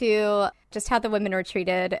regard to just how the women were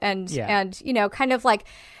treated and kind of like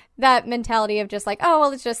that mentality of just like, oh,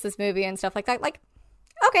 well, it's just this movie and stuff like that. Like,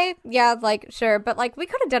 okay, yeah, like, sure. But like, we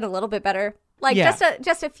could have done a little bit better. Like,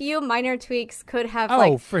 just a few minor tweaks could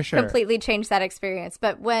have for sure, completely changed that experience.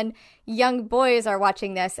 But when young boys are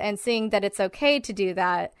watching this and seeing that it's okay to do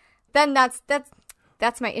that, then that's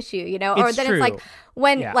my issue, Or then true. It's like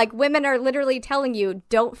when like women are literally telling you,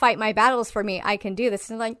 don't fight my battles for me, I can do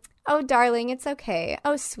this. And like, oh, darling, it's okay.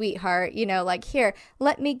 Oh, sweetheart, like, here,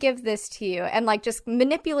 let me give this to you. And like just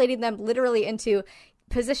manipulating them literally into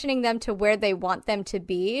positioning them to where they want them to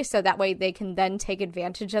be, so that way they can then take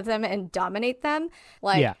advantage of them and dominate them.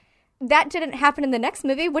 That didn't happen in the next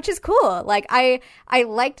movie, which is cool. Like I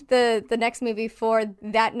liked the next movie for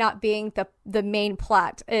that not being the main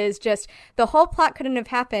plot. Is just the whole plot couldn't have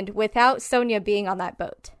happened without Sonya being on that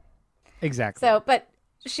boat. Exactly. So, but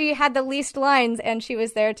she had the least lines, and she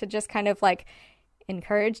was there to just kind of like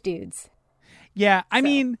encourage dudes. Yeah, I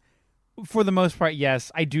mean, for the most part,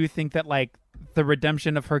 yes. I do think that like the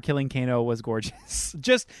redemption of her killing Kano was gorgeous.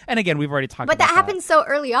 And again, we've already talked about that. But that happened so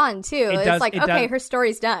early on, too. Her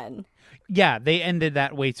story's done. Yeah, they ended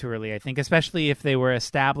that way too early, I think, especially if they were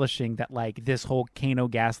establishing that, like, this whole Kano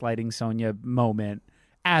gaslighting Sonya moment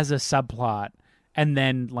as a subplot, and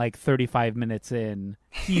then, like, 35 minutes in,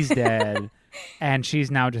 he's dead, and she's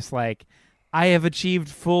now just like, I have achieved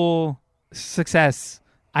full success.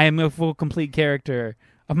 I am a full, complete character.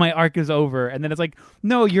 My arc is over. And then it's like,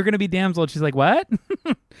 no, you're going to be damsel. And she's like, what?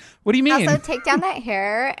 What do you mean? Also, take down that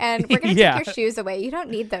hair, and we're going to take your shoes away. You don't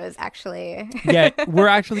need those, actually. Yeah, we're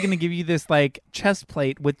actually going to give you this, like, chest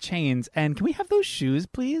plate with chains. And can we have those shoes,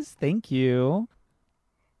 please? Thank you.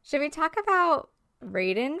 Should we talk about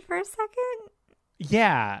Raiden for a second?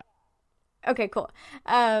 Yeah. Okay, cool.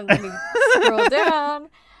 Let me scroll down.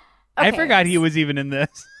 Okay. I forgot he was even in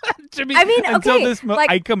this. Until this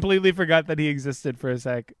I completely forgot that he existed for a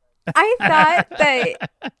sec. I thought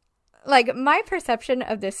that like my perception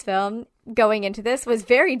of this film going into this was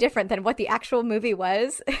very different than what the actual movie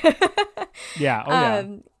was. Yeah. Oh, yeah.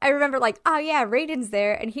 I remember like, oh yeah, Raiden's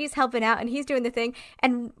there and he's helping out and he's doing the thing.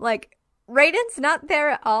 And like, Raiden's not there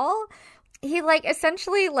at all. He like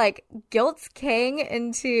essentially like guilts Kang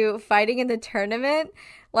into fighting in the tournament.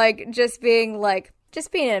 Like just being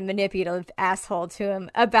a manipulative asshole to him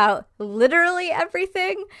about literally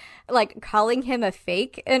everything. Like calling him a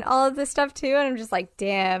fake and all of this stuff too. And I'm just like,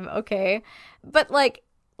 damn, okay. But like,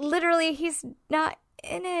 literally he's not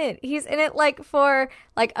in it. He's in it like for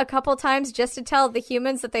like a couple times just to tell the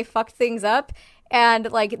humans that they fucked things up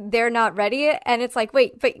and like they're not ready. And it's like,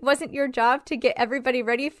 wait, but wasn't your job to get everybody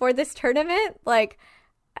ready for this tournament? Like,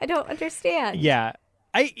 I don't understand. Yeah.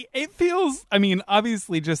 It feels, I mean,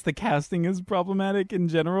 obviously just the casting is problematic in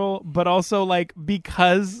general, but also like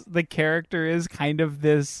because the character is kind of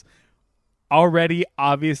this already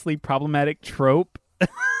obviously problematic trope.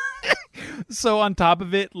 So on top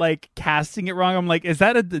of it, like casting it wrong, I'm like, does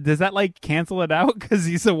that like cancel it out? Because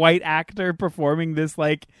he's a white actor performing this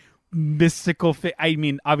like mystical I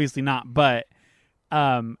mean, obviously not, but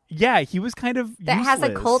yeah, he was kind of that useless. Has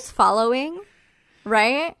a cult following,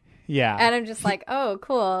 right? Yeah, and I'm just like, oh,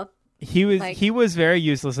 cool. He was very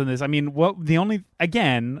useless in this. I mean, what was the only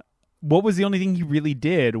thing he really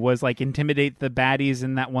did was like intimidate the baddies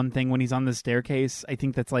in that one thing when he's on the staircase. I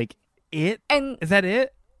think that's like it. And is that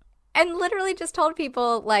it? And literally just told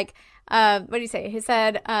people like, what do you say? He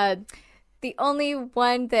said, the only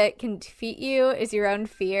one that can defeat you is your own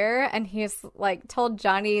fear. And he's like told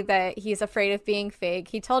Johnny that he's afraid of being fake.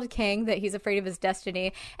 He told Kang that he's afraid of his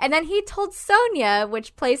destiny. And then he told Sonya,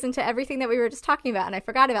 which plays into everything that we were just talking about, and I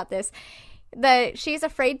forgot about this, that she's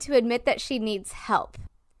afraid to admit that she needs help.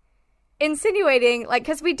 Insinuating, like,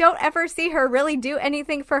 because we don't ever see her really do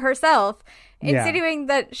anything for herself. Insinuating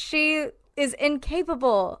that she is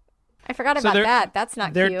incapable. I forgot about that. That's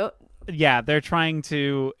not cute. Yeah, they're trying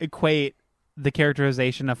to equate the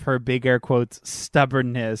characterization of her big air quotes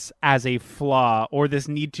stubbornness as a flaw, or this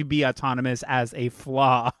need to be autonomous as a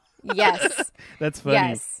flaw. Yes. That's funny.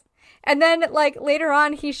 Yes. And then like later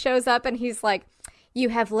on he shows up and he's like, you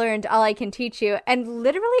have learned all I can teach you. And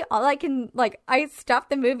literally all I can, like, I stopped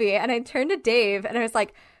the movie and I turned to Dave and I was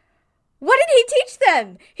like, what did he teach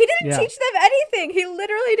them? He didn't teach them anything. He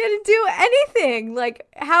literally didn't do anything. Like,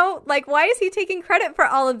 how, like, why is he taking credit for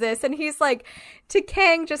all of this? And he's like, to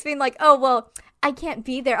Kang just being like, oh, well, I can't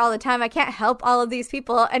be there all the time. I can't help all of these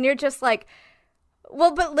people. And you're just like,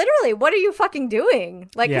 well, but literally, what are you fucking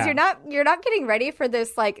doing? Like, because you're not getting ready for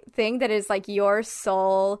this, like, thing that is, like, your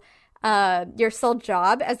sole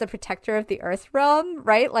job as the protector of the Earth realm,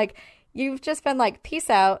 right? Like, you've just been like,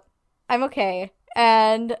 peace out. I'm okay.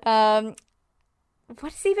 And what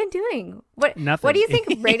is he even doing? Nothing. What do you think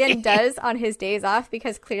Raiden does on his days off?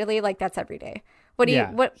 Because clearly, like, that's every day. What do you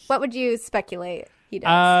what would you speculate he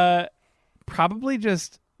does? Probably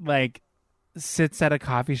just like sits at a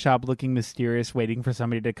coffee shop looking mysterious, waiting for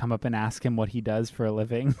somebody to come up and ask him what he does for a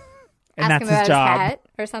living. And ask that's him about his job. His hat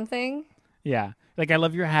or something. Yeah, like I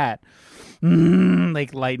love your hat.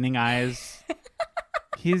 Like lightning eyes.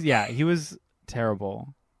 He was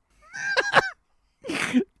terrible.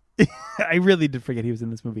 I really did forget he was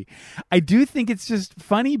in this movie. I do think it's just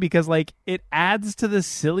funny because like it adds to the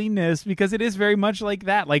silliness because it is very much like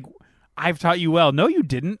that. Like, I've taught you well. No, you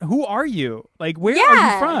didn't. Who are you? Like, where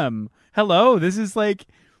are you from? Hello. This is like,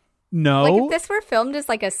 no. Like if this were filmed as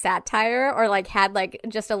like a satire or like had like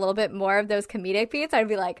just a little bit more of those comedic beats, I'd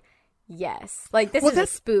be like, yes. Like this is a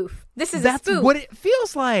spoof. This is a spoof. That's what it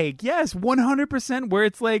feels like. Yes, 100%. Where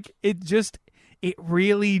it's like it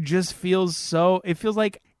really just feels so. It feels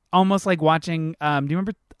like almost like watching. Do you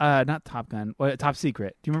remember? Not Top Gun. Top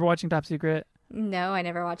Secret. Do you remember watching Top Secret? No, I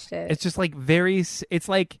never watched it. It's just like it's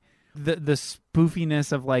like the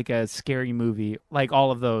spoofiness of like a scary movie. Like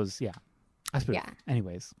all of those. Yeah. Yeah.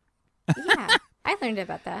 Anyways. Yeah, I learned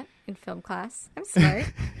about that in film class. I'm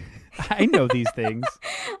smart. I know these things.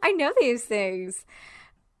 I know these things.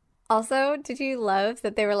 Also, did you love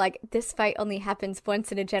that they were like, this fight only happens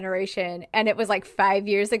once in a generation, and it was like 5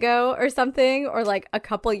 years ago or something, or like a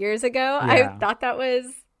couple years ago? Yeah. I thought that was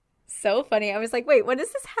so funny. I was like, wait, when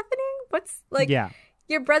is this happening? What's like,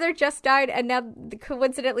 your brother just died, and now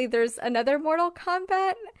coincidentally there's another Mortal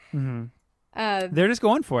Kombat? Mm-hmm. They're just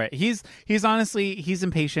going for it. He's honestly, he's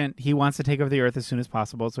impatient. He wants to take over the Earth as soon as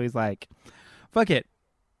possible, so he's like, fuck it.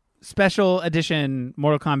 Special edition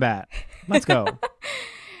Mortal Kombat. Let's go.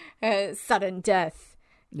 Sudden death.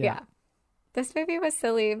 Yeah. This movie was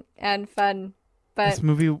silly and fun, but this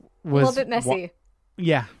movie was a little bit messy.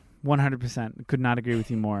 100%. Could not agree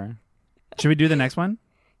with you more. Should we do the next one?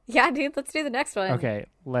 Yeah, dude, let's do the next one. Okay,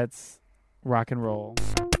 let's rock and roll.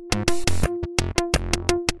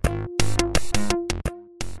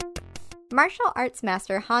 Martial arts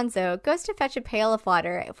master Hanzo goes to fetch a pail of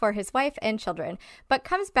water for his wife and children, but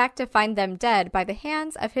comes back to find them dead by the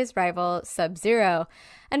hands of his rival Sub-Zero.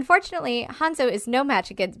 Unfortunately, Hanzo is no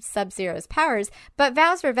match against Sub-Zero's powers, but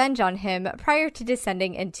vows revenge on him prior to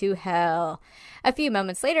descending into hell. A few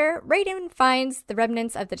moments later, Raiden finds the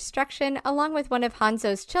remnants of the destruction along with one of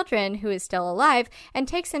Hanzo's children who is still alive and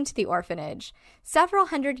takes him to the orphanage. Several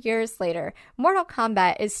hundred years later, Mortal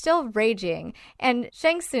Kombat is still raging, and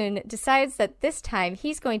Shang Tsung decides that this time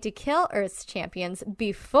he's going to kill Earth's champions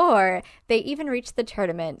before they even reach the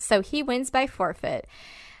tournament, so he wins by forfeit.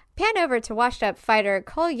 Pan over to washed-up fighter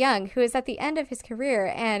Cole Young, who is at the end of his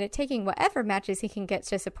career and taking whatever matches he can get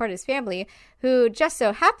to support his family, who just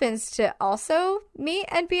so happens to also meet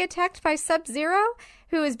and be attacked by Sub-Zero,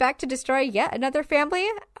 who is back to destroy yet another family.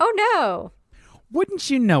 Oh no! Wouldn't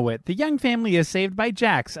you know it, the Young family is saved by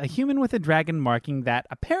Jax, a human with a dragon marking that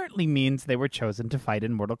apparently means they were chosen to fight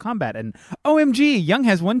in Mortal Kombat. And OMG, Young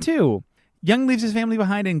has one too! Young leaves his family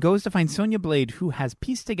behind and goes to find Sonya Blade, who has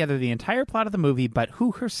pieced together the entire plot of the movie, but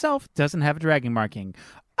who herself doesn't have a dragon marking.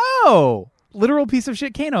 Oh! Literal piece of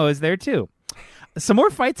shit Kano is there too. Some more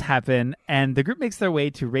fights happen, and the group makes their way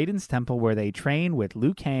to Raiden's temple where they train with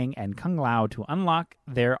Liu Kang and Kung Lao to unlock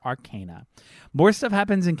their arcana. More stuff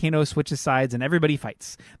happens and Kano switches sides and everybody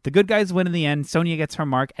fights. The good guys win in the end, Sonya gets her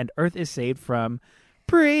mark, and Earth is saved from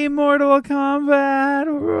pre-Mortal Kombat.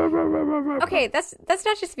 Okay, that's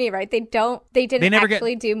not just me, right? They didn't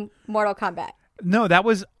actually do Mortal Kombat. No, that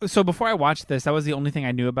was so before I watched this, that was the only thing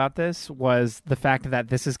I knew about this was the fact that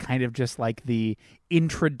this is kind of just like the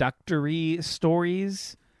introductory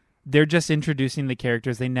stories. They're just introducing the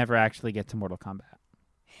characters. They never actually get to Mortal Kombat.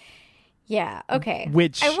 Yeah, okay.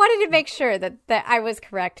 Which I wanted to make sure that I was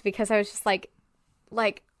correct because I was just like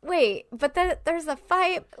wait, but there's a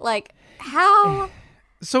fight, like how?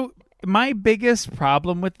 So my biggest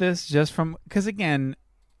problem with this because again,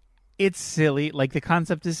 it's silly. Like, the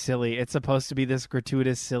concept is silly. It's supposed to be this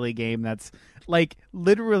gratuitous, silly game that's, like,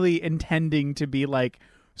 literally intending to be, like,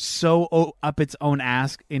 so up its own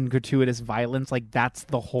ass in gratuitous violence. Like, that's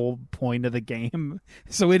the whole point of the game.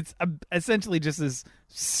 So it's essentially just this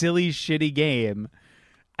silly, shitty game.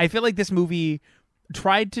 I feel like this movie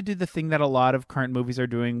tried to do the thing that a lot of current movies are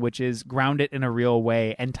doing, which is ground it in a real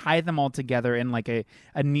way and tie them all together in, like, a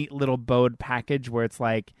neat little bowed package where it's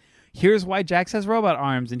like, here's why Jax has robot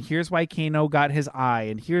arms, and here's why Kano got his eye,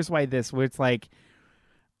 and here's why this, where it's like,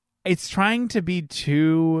 it's trying to be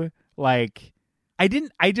too, like,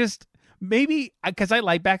 maybe, because I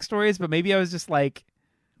like backstories, but maybe I was just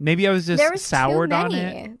soured on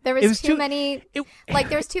it. There was too many,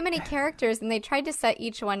 there's too many characters, and they tried to set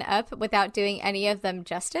each one up without doing any of them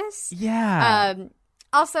justice. Yeah.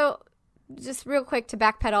 Also, just real quick to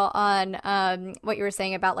backpedal on what you were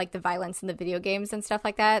saying about like the violence in the video games and stuff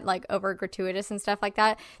like that, like over gratuitous and stuff like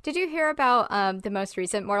that. Did you hear about the most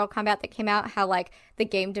recent Mortal Kombat that came out? How like the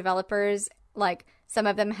game developers, like some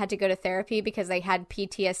of them had to go to therapy because they had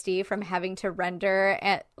PTSD from having to render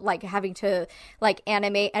and like having to like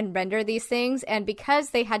animate and render these things, and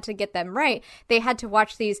because they had to get them right, they had to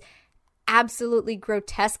watch these absolutely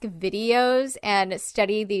grotesque videos and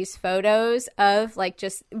study these photos of like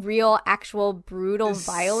just real actual brutal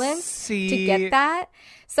violence to get that.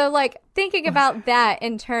 So like thinking about that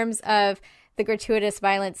in terms of the gratuitous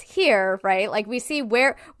violence here, right? Like we see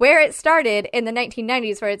where it started in the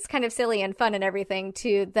 1990s, where it's kind of silly and fun and everything,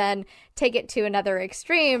 to then take it to another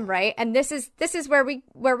extreme, right? And this is where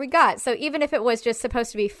we got. So even if it was just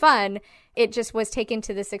supposed to be fun, it just was taken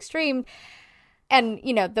to this extreme. And,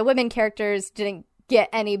 you know, the women characters didn't get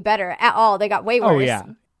any better at all. They got way worse. Oh, yeah.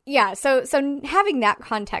 Yeah, so having that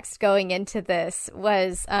context going into this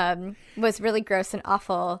was really gross and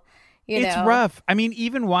awful, It's rough. I mean,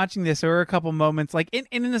 even watching this, there were a couple moments, like,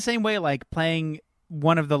 in the same way, like, playing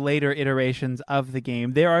one of the later iterations of the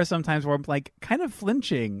game, there are some times where I'm, like, kind of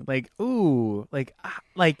flinching. Like, ooh, like...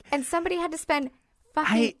 And somebody had to spend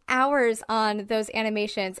fucking hours on those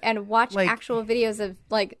animations and watch like, actual videos of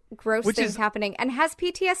like gross things happening and has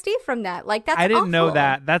PTSD from that. Like that's I didn't awful. know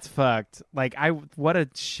that. That's fucked. Like what a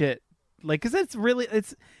shit. Like, cause it's really,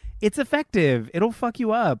 it's effective. It'll fuck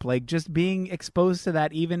you up. Like just being exposed to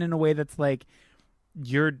that, even in a way that's like,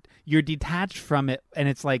 you're detached from it. And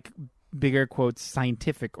it's like bigger quotes,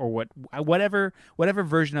 scientific or whatever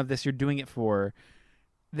version of this you're doing it for.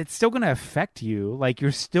 It's still going to affect you. Like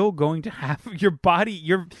you're still going to have your body,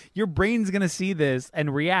 your brain's going to see this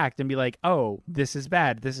and react and be like, oh, this is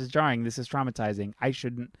bad. This is jarring. This is traumatizing. I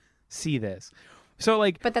shouldn't see this. So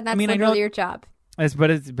like, but then that's literally your job.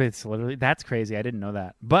 But it's literally, that's crazy. I didn't know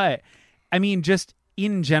that. But I mean, just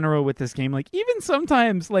in general with this game, like even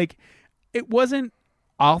sometimes, like it wasn't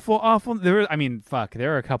awful. There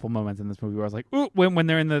were a couple moments in this movie where I was like, ooh, when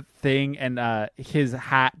they're in the thing and his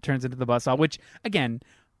hat turns into the buzzsaw, which again,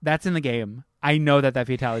 that's in the game. I know that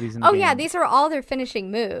fatality's in the game. Oh yeah, these are all their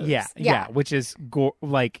finishing moves. Yeah, which is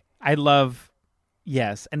like I love.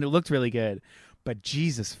 Yes, and it looked really good. But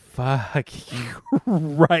Jesus fucking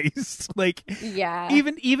Christ. Like, yeah.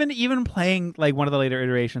 Even playing like one of the later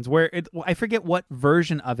iterations where I forget what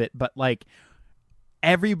version of it, but like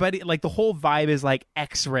everybody, like the whole vibe is like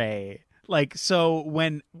X-ray. Like, so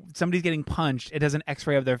when somebody's getting punched, it has an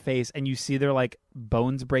X-ray of their face and you see their like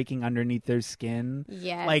bones breaking underneath their skin.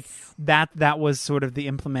 Yes. Like that was sort of the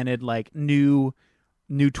implemented like new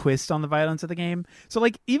twist on the violence of the game. So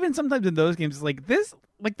like even sometimes in those games, like this,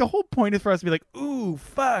 like the whole point is for us to be like, ooh,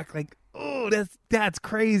 fuck, like, oh, that's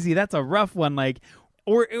crazy. That's a rough one. Like,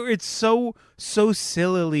 or it's so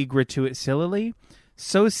sillily gratuitous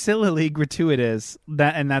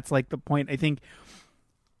that, and that's like the point. I think,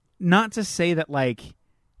 not to say that like,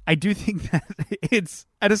 I do think that it's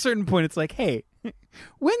at a certain point, it's like, hey,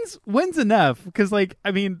 when's enough? Because like,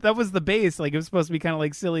 I mean, that was the base. Like it was supposed to be kind of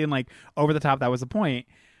like silly and like over the top. That was the point.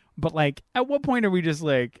 But like, at what point are we just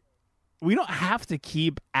like, we don't have to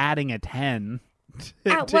keep adding a 10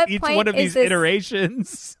 to each one of these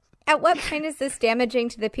iterations. At what point is this damaging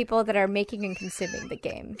to the people that are making and consuming the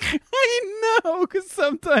game? I know, because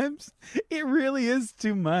sometimes it really is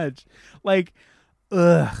too much. Like,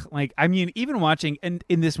 ugh. Like, I mean, even watching, and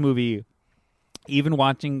in this movie, even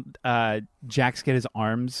watching Jax get his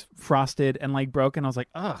arms frosted and like broken, I was like,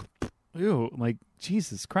 ugh, ew, like,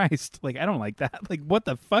 Jesus Christ. Like, I don't like that. Like, what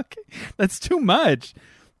the fuck? That's too much.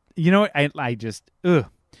 You know what? I just, ugh.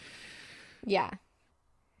 Yeah.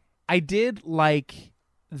 I did like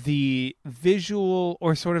the visual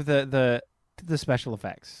or sort of the special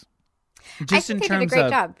effects. Just I think they did a great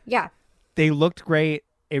job. Yeah. They looked great.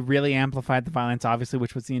 It really amplified the violence, obviously,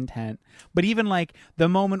 which was the intent. But even like the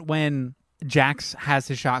moment when Jax has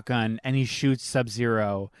his shotgun and he shoots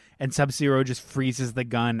Sub-Zero and Sub-Zero just freezes the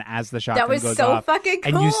gun as the shotgun goes off. That was so fucking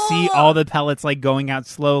cool. And you see all the pellets like going out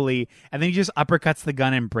slowly and then he just uppercuts the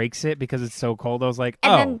gun and breaks it because it's so cold. I was like,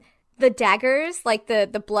 and then the daggers, like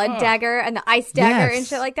the blood dagger and the ice dagger and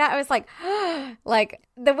shit like that. I was like, like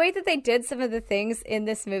the way that they did some of the things in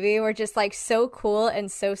this movie were just like so cool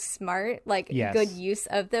and so smart. Like good use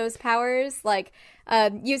of those powers. Like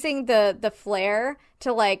using the flare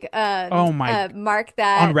to like mark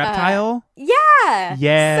that on Reptile. Yeah.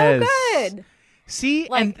 Yes. So good. See,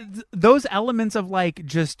 like, and those elements of like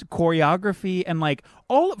just choreography and like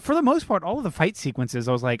all, for the most part, all of the fight sequences,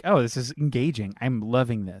 I was like, oh, this is engaging. I'm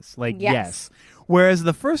loving this. Like, yes. Whereas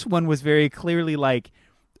the first one was very clearly like,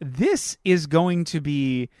 this is going to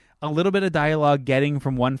be a little bit of dialogue getting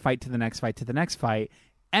from one fight to the next fight to the next fight,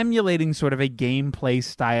 emulating sort of a gameplay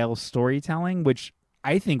style storytelling, which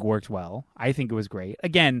I think worked well. I think it was great.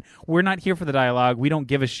 Again, we're not here for the dialogue. We don't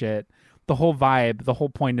give a shit. The whole vibe, the whole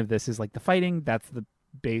point of this is like the fighting. That's the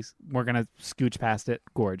base. We're going to scooch past it.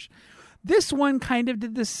 Gorge. This one kind of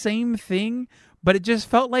did the same thing, but it just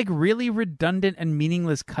felt like really redundant and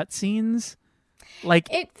meaningless cutscenes.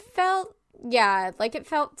 Like it felt, it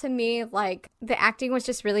felt to me like the acting was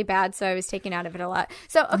just really bad, so I was taken out of it a lot.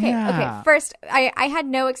 So, okay. First, I had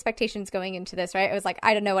no expectations going into this, right? I was like,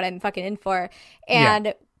 I don't know what I'm fucking in for.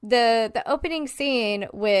 And the opening scene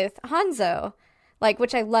with Hanzo, like,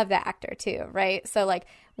 which I love that actor too, right? So like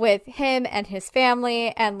with him and his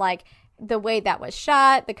family and like the way that was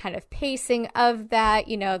shot, the kind of pacing of that,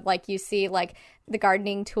 you know, like you see like the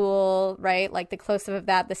gardening tool, right? Like the close-up of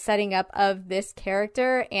that, the setting up of this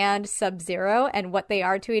character and Sub-Zero and what they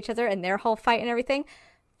are to each other and their whole fight and everything.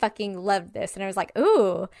 Fucking loved this. And I was like,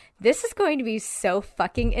 ooh, this is going to be so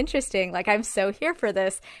fucking interesting. Like, I'm so here for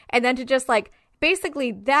this. And then to just like,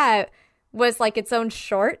 basically that was like its own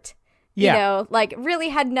short. You know, like really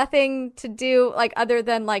had nothing to do like other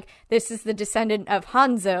than like this is the descendant of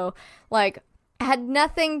Hanzo, like had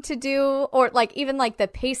nothing to do, or like even like the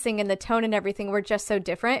pacing and the tone and everything were just so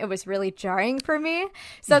different. It was really jarring for me.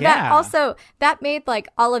 So that made like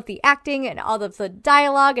all of the acting and all of the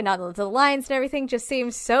dialogue and all of the lines and everything just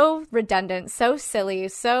seem so redundant, so silly,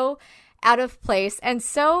 so out of place and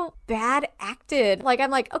so bad acted. Like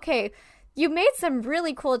I'm like, okay, you made some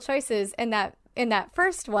really cool choices in that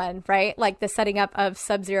first one, right? Like the setting up of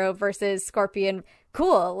Sub-Zero versus Scorpion.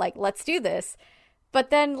 Cool. Like, let's do this. But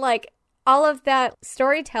then like all of that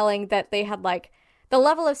storytelling that they had, like the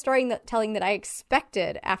level of storytelling that I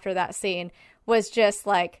expected after that scene was just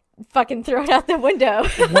like fucking thrown out the window.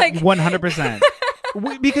 Like 100%.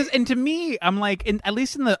 Because, and to me, I'm like, at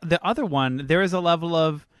least in the other one, there is a level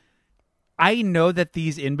of, I know that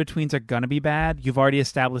these in-betweens are going to be bad. You've already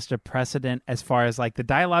established a precedent as far as like the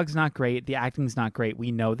dialogue's not great, the acting's not great.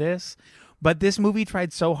 We know this. But this movie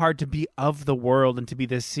tried so hard to be of the world and to be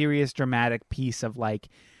this serious, dramatic piece of like,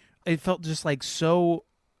 it felt just like so.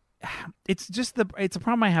 It's a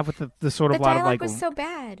problem I have with the sort of the lot of dialogue like was so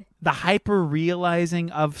bad. The hyper realizing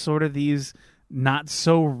of sort of these not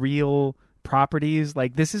so real properties.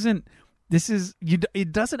 Like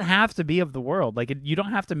it doesn't have to be of the world. Like you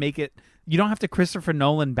don't have to make it. You don't have to Christopher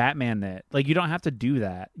Nolan Batman it. Like you don't have to do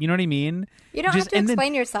that. You know what I mean? You don't have to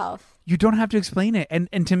explain yourself. You don't have to explain it.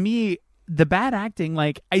 And to me, the bad acting,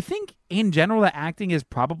 like I think in general, the acting is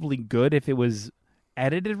probably good if it was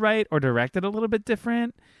edited right or directed a little bit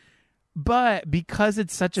different. But because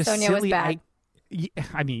it's such a Sonia silly, was bad.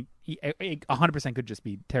 I mean, 100% could just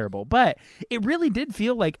be terrible. But it really did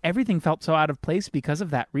feel like everything felt so out of place because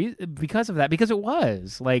of that. Because it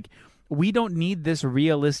was like, we don't need this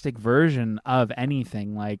realistic version of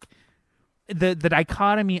anything. Like the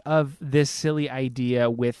dichotomy of this silly idea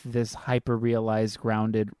with this hyper realized,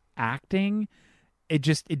 grounded acting, it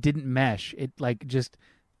didn't mesh. It like just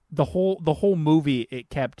the whole movie, it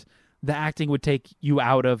kept, the acting would take you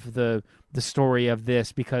out of the story of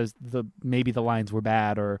this because maybe the lines were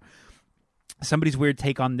bad or somebody's weird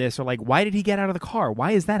take on this, or like, why did he get out of the car?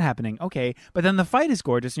 Why is that happening? Okay. But then the fight is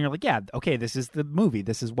gorgeous and you're like, yeah, okay, this is the movie.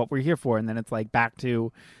 This is what we're here for. And then it's like back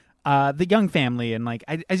to the young family. And like,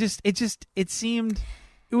 it seemed,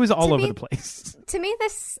 it was all over the place. To me,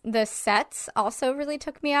 the sets also really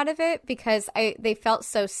took me out of it because they felt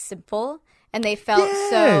so simple and they felt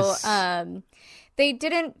so, they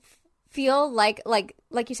didn't feel like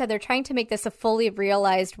you said, they're trying to make this a fully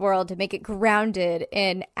realized world, to make it grounded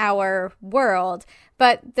in our world,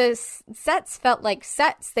 but the sets felt like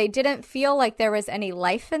sets. They didn't feel like there was any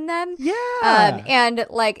life in them. And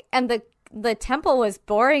the temple was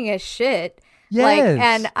boring as shit. Yes.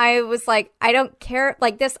 And I was like, I don't care.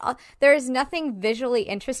 Like this, there is nothing visually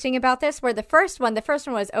interesting about this. Where the first one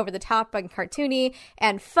was over the top and cartoony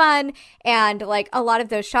and fun, and like a lot of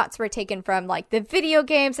those shots were taken from like the video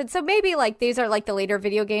games. And so maybe like these are like the later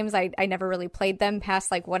video games. I never really played them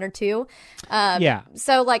past like 1 or 2.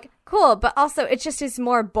 So like, cool, but also it just is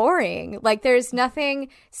more boring. Like there's nothing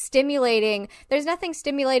stimulating. There's nothing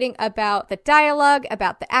stimulating about the dialogue,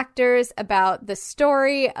 about the actors, about the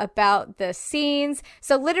story, about the scenes.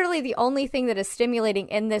 So literally the only thing that is stimulating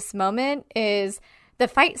in this moment is the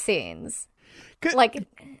fight scenes. Like,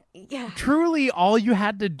 yeah. Truly all you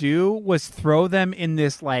had to do was throw them in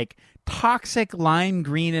this like toxic lime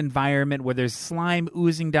green environment where there's slime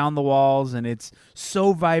oozing down the walls and it's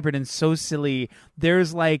so vibrant and so silly.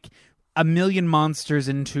 There's like a million monsters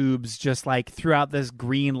in tubes just like throughout this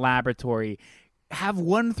green laboratory. Have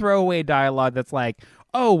one throwaway dialogue that's like,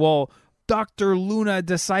 oh, well, Dr. Luna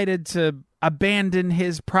decided to abandon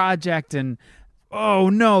his project and, oh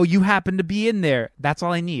no, you happen to be in there. That's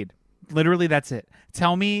all I need. Literally, that's it.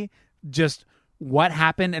 Tell me just what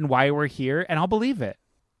happened and why we're here, and I'll believe it.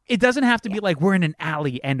 It doesn't have to be like we're in an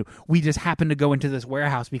alley and we just happen to go into this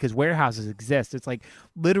warehouse because warehouses exist. It's like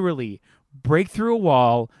literally break through a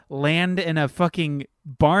wall, land in a fucking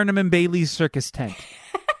Barnum and Bailey's circus tent.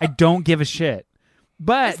 I don't give a shit.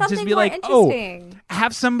 But just be like, oh,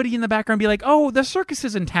 have somebody in the background be like, oh, the circus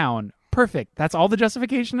is in town. Perfect. That's all the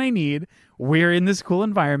justification I need. We're in this cool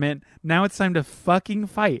environment. Now it's time to fucking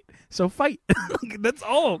fight. So fight. That's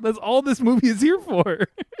all. That's all this movie is here for.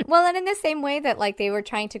 Well, and in the same way that like they were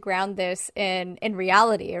trying to ground this in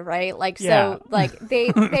reality, right? Like, so like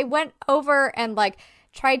they went over and like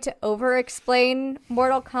tried to over-explain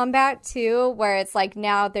Mortal Kombat 2, where it's like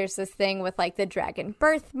now there's this thing with like the dragon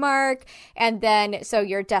birthmark, and then so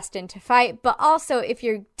you're destined to fight, but also if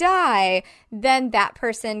you die, then that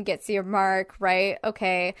person gets your mark, right?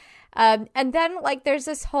 Okay. And then like there's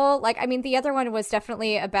this whole like, I mean, the other one was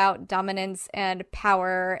definitely about dominance and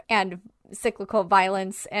power and cyclical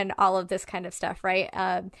violence and all of this kind of stuff, right?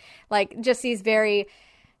 Like just these very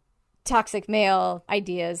toxic male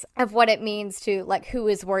ideas of what it means to like who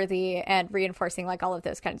is worthy and reinforcing like all of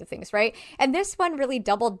those kinds of things, right? And this one really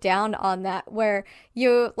doubled down on that, where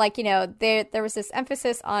you like, you know, there was this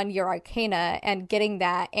emphasis on your arcana and getting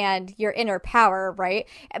that and your inner power, right?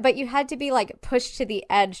 But you had to be like pushed to the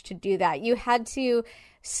edge to do that. You had to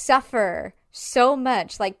suffer so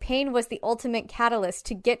much. Like pain was the ultimate catalyst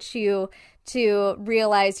to get you to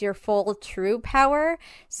realize your full true power.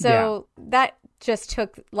 So that just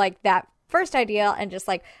took like that first idea and just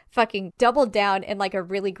like fucking doubled down in like a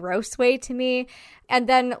really gross way to me. And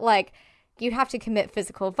then like you have to commit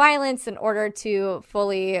physical violence in order to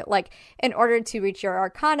fully, like, in order to reach your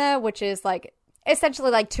arcana, which is like essentially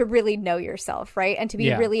like to really know yourself, right? And to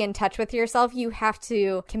be really in touch with yourself, you have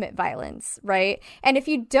to commit violence, right? And if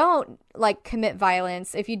you don't like commit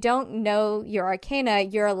violence, if you don't know your arcana,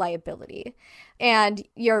 you're a liability and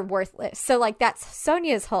you're worthless. So like that's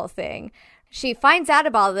Sonia's whole thing. She finds out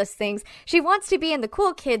about all those things. She wants to be in the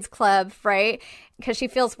cool kids club, right? Because she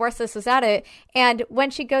feels worthless without it. And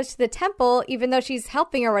when she goes to the temple, even though she's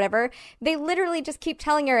helping or whatever, they literally just keep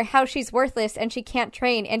telling her how she's worthless and she can't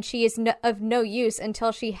train and she is of no use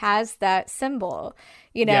until she has that symbol,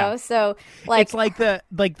 you know? Yeah. So like it's like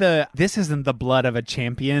the this isn't the blood of a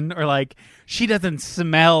champion, or like she doesn't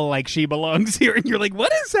smell like she belongs here, and you're like,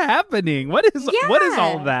 what is happening? What is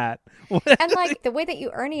all that? And like the way that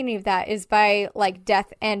you earn any of that is by like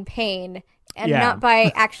death and pain, and not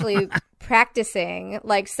by actually practicing.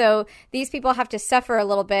 Like, so these people have to suffer a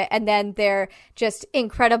little bit and then they're just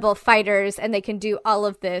incredible fighters and they can do all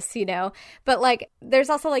of this, you know? But like, there's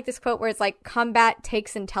also like this quote where it's like combat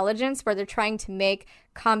takes intelligence, where they're trying to make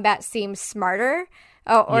combat seem smarter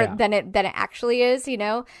than it actually is, you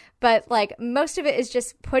know? But like most of it is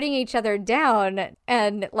just putting each other down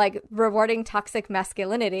and like rewarding toxic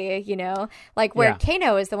masculinity, you know? Like where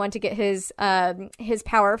Kano is the one to get his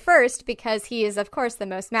power first, because he is of course the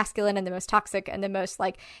most masculine and the most toxic and the most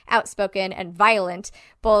like outspoken and violent,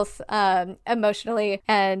 both emotionally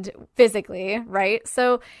and physically, right?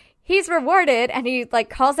 So he's rewarded and he like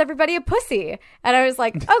calls everybody a pussy. And I was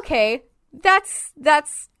like, okay, that's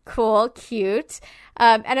cool, cute.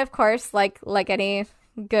 And of course, like any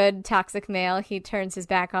good toxic male, he turns his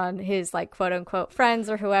back on his like quote unquote friends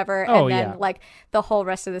or whoever, and then like the whole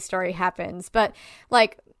rest of the story happens. But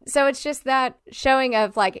like, so it's just that showing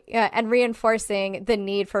of like and reinforcing the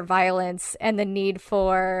need for violence and the need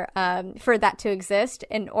for that to exist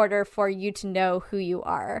in order for you to know who you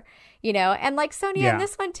are, you know? And like Sonia in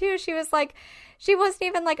this one too, she was like, she wasn't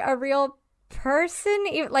even like a real person,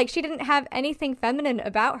 like she didn't have anything feminine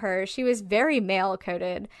about her. She was very male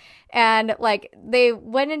coded, and like they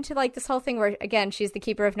went into like this whole thing where again she's the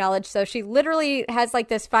keeper of knowledge, so she literally has like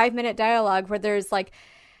this 5-minute dialogue where there's like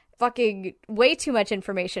fucking way too much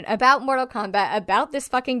information about Mortal Kombat, about this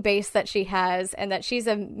fucking base that she has, and that she's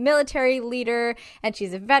a military leader and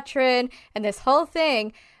she's a veteran and this whole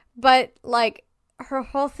thing. But like her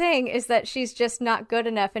whole thing is that she's just not good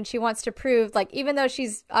enough, and she wants to prove, like, even though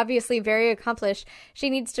she's obviously very accomplished,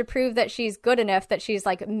 she needs to prove that she's good enough, that she's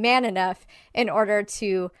like man enough in order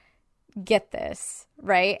to get this,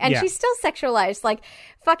 right? And she's still sexualized. Like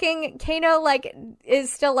fucking Kano like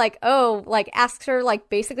is still like, oh, like asks her like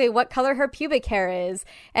basically what color her pubic hair is,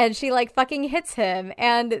 and she like fucking hits him.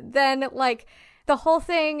 And then like the whole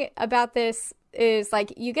thing about this is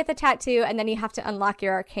like you get the tattoo and then you have to unlock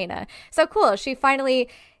your arcana. So cool, she finally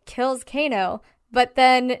kills Kano, but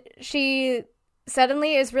then she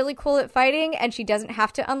suddenly is really cool at fighting and she doesn't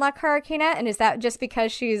have to unlock her arcana. And is that just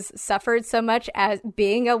because she's suffered so much as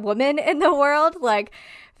being a woman in the world? Like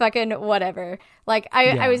fucking whatever. Like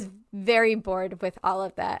I was very bored with all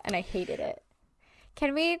of that and I hated it.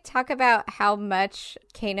 Can we talk about how much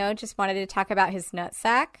Kano just wanted to talk about his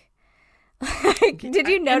nutsack? Like, did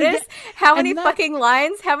you notice how many fucking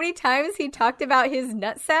lines, how many times he talked about his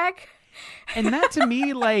nutsack? And that to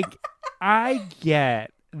me, like, I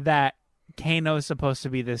get that Kano's supposed to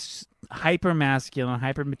be this hyper masculine,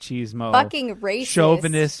 hyper machismo, fucking racist,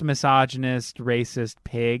 chauvinist, misogynist, racist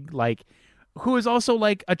pig, like, who is also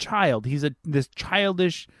like a child. He's this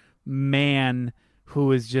childish man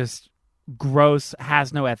who is just gross,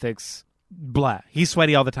 has no ethics. Blah. He's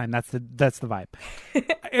sweaty all the time. That's the vibe.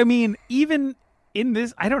 I mean, even in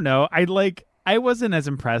this, I don't know. I wasn't as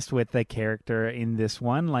impressed with the character in this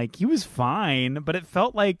one. Like, he was fine, but it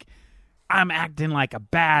felt like I'm acting like a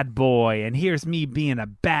bad boy, and here's me being a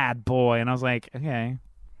bad boy. And I was like, okay,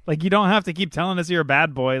 like, you don't have to keep telling us you're a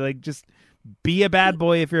bad boy. Like, just be a bad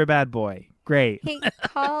boy if you're a bad boy. Great. He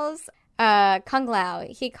calls Kung Lao.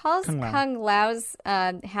 He calls Kung Lao's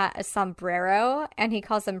hat a sombrero, and he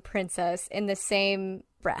calls him princess in the same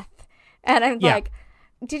breath. And I'm like,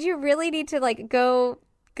 did you really need to like go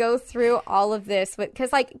through all of this?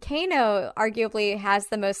 Because like Kano arguably has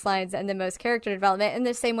the most lines and the most character development in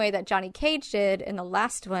the same way that Johnny Cage did in the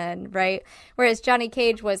last one, right? Whereas Johnny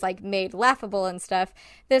Cage was like made laughable and stuff.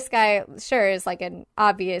 This guy sure is like an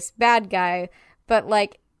obvious bad guy, but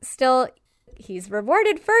like still he's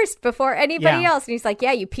rewarded first before anybody else. And he's like,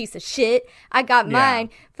 yeah, you piece of shit. I got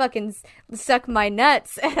mine. Fucking suck my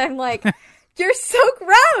nuts. And I'm like, you're so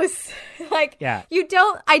gross. Like,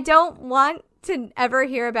 I don't want to ever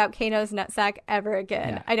hear about Kano's nutsack ever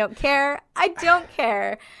again. I don't care.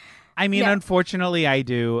 I mean, No. unfortunately, I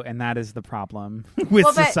do, and that is the problem with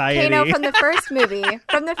Well, but society. Kano from the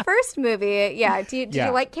first movie, yeah. Did Yeah.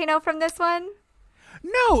 you like Kano from this one?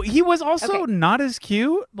 No, he was also Okay. not as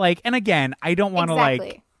cute. Like, and again, I don't want to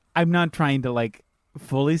Exactly. I'm not trying to like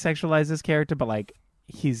fully sexualize this character, but like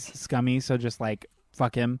he's scummy, so just like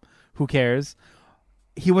fuck him. Who cares?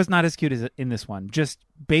 He was not as cute as in this one. Just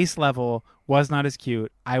base level was not as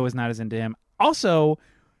cute. I was not as into him. Also,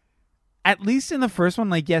 at least in the first one,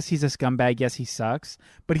 like, yes, he's a scumbag. Yes, he sucks,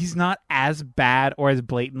 but he's not as bad or as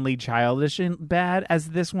blatantly childish and bad as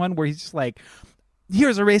this one, where he's just like,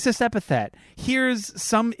 here's a racist epithet. Here's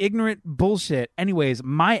some ignorant bullshit. Anyways,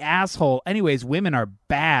 my asshole. Anyways, women are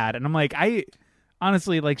bad. And I'm like, I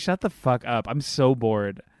honestly, like, shut the fuck up. I'm so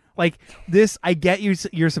bored. Like, this, I get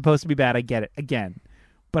you're supposed to be bad. I get it. Again.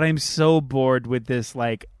 But I'm so bored with this,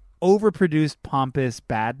 like, overproduced, pompous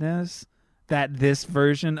badness that this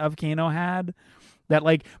version of Kano had. That,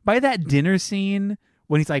 like, by that dinner scene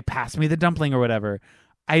when he's like, pass me the dumpling or whatever,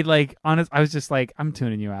 I was just like, I'm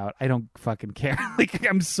tuning you out. I don't fucking care. Like,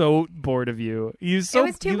 I'm so bored of you. It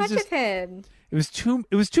was too much of him. It was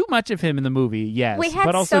too much of him in the movie. Yes, We had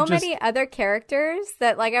but also so many other characters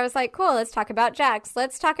that, like, I was like, cool, let's talk about Jax.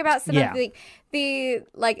 Let's talk about some of the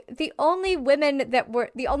only woman that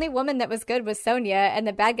was good was Sonya, and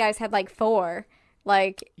the bad guys had like four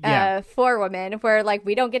women where, like,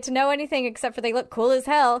 we don't get to know anything except for they look cool as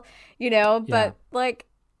hell, you know, but like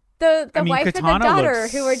the wife and the Katana daughter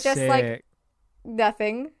looks who were just sick. like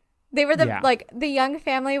nothing. They were the young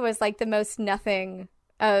family was like the most nothing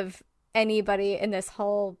of anybody in this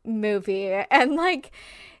whole movie, and like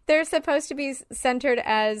they're supposed to be centered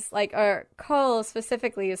as like, or Cole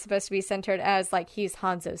specifically is supposed to be centered as like he's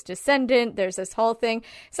Hanzo's descendant. There's this whole thing,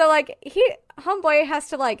 so like homeboy has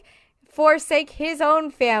to like forsake his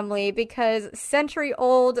own family because century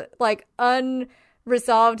old like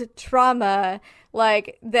unresolved trauma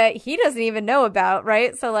like that he doesn't even know about,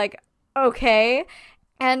 right? So like, okay.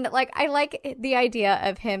 And like I like the idea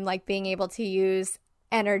of him like being able to use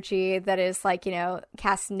energy that is like, you know,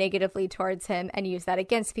 cast negatively towards him and use that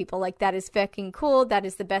against people. Like, that is fucking cool. That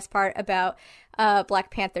is the best part about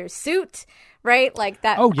Black Panther's suit, right? Like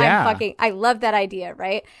that. Oh yeah, I love that idea,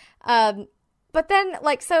 right? But then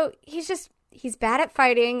like, so he's bad at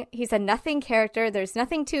fighting. He's a nothing character. There's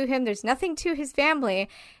nothing to him. There's nothing to his family.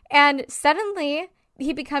 And suddenly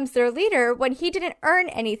he becomes their leader when he didn't earn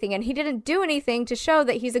anything and he didn't do anything to show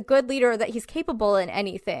that he's a good leader or that he's capable in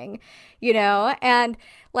anything, you know? And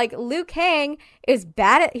like Liu Kang is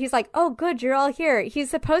bad at, he's like, oh, good, you're all here. He's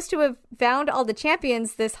supposed to have found all the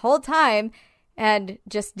champions this whole time and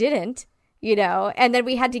just didn't, you know? And then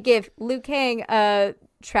we had to give Liu Kang a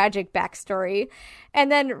tragic backstory.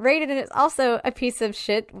 And then Raiden is also a piece of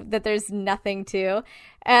shit that there's nothing to.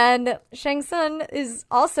 And Shang Tsung is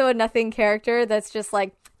also a nothing character that's just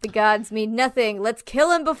like, the gods mean nothing. Let's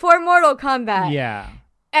kill him before Mortal Kombat. yeah.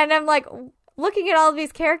 And I'm like, looking at all of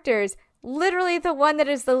these characters, literally the one that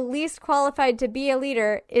is the least qualified to be a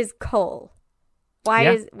leader is Cole.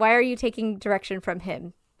 Why are you taking direction from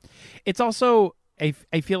him? It's also,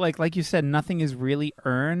 I feel like you said, nothing is really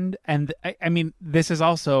earned. And I mean, this is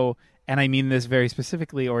also, and I mean this very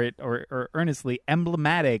specifically or earnestly,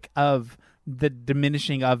 emblematic of the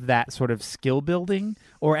diminishing of that sort of skill building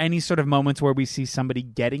or any sort of moments where we see somebody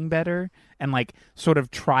getting better and like sort of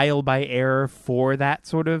trial by error for that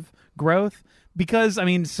sort of growth. Because, I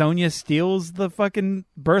mean, Sonya steals the fucking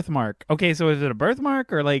birthmark. Okay, so is it a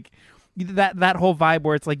birthmark or like that whole vibe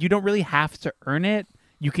where it's like you don't really have to earn it.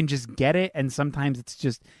 You can just get it, and sometimes it's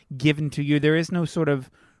just given to you. There is no sort of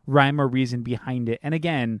rhyme or reason behind it. And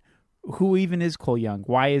again, who even is Cole Young?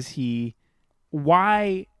 Why is he...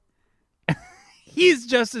 Why... He's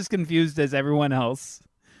just as confused as everyone else.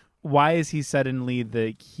 Why is he suddenly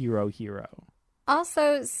the hero?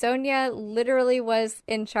 Also, Sonya literally was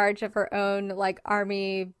in charge of her own like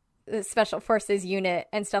army special forces unit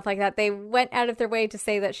and stuff like that. They went out of their way to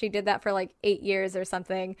say that she did that for like 8 years or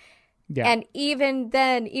something. Yeah. And even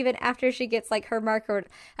then, even after she gets like her marker,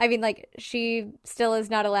 I mean, like, she still is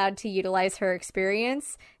not allowed to utilize her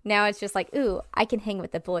experience. Now it's just like, ooh, I can hang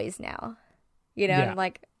with the boys now. You know, and I'm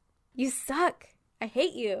like, you suck. I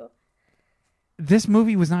hate you. This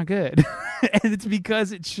movie was not good. And it's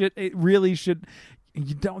because it really should.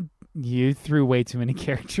 You threw way too many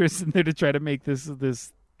characters in there to try to make this,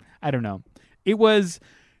 I don't know. It was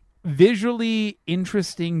visually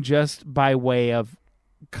interesting just by way of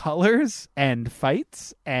colors and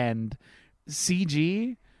fights and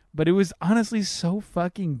CG, but it was honestly so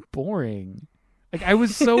fucking boring. Like, I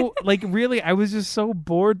was so like, really, I was just so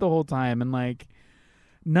bored the whole time, and like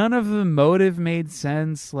none of the motive made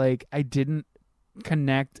sense. Like, I didn't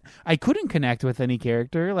connect. I couldn't connect with any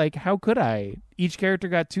character. Like, how could I? Each character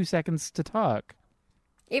got 2 seconds to talk.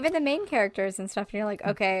 Even the main characters and stuff, and you're like,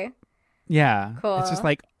 okay, Yeah. cool. It's just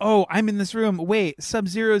like, oh, I'm in this room. Wait,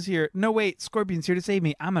 Sub-Zero's here. No, wait, Scorpion's here to save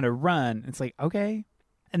me. I'm going to run. It's like, okay.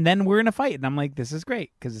 And then we're in a fight. And I'm like, this is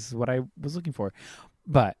great because this is what I was looking for.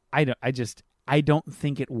 But I don't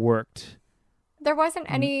think it worked. There wasn't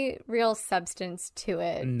any real substance to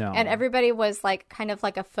it. No. And everybody was like kind of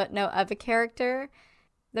like a footnote of a character.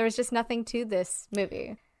 There was just nothing to this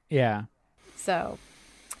movie. Yeah. So.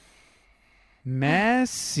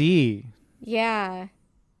 Messy. Yeah.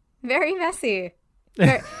 Very messy.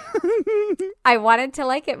 I wanted to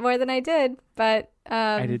like it more than I did, but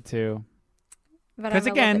I did too. But I'm a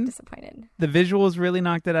little bit disappointed. The visuals really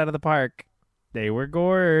knocked it out of the park. They were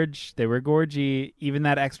gorge. They were gorgy. Even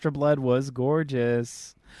that extra blood was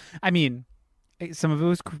gorgeous. I mean, some of it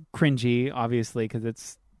was cringy, obviously, because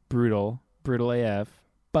it's brutal AF.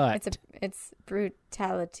 But it's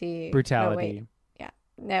brutality. Brutality. Oh, yeah.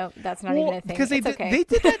 No, that's not even a thing. Because they okay.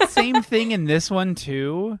 did that same thing in this one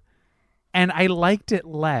too, and I liked it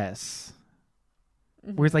less.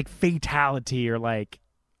 Mm-hmm. Where it's like fatality or like,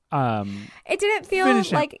 it didn't feel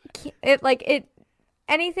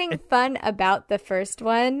anything fun about the first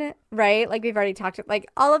one, right? Like we've already talked, like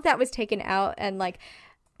all of that was taken out, and like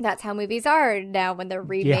that's how movies are now when they're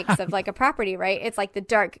remakes of like a property, right? It's like the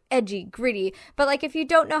dark, edgy, gritty. But like if you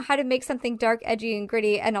don't know how to make something dark, edgy, and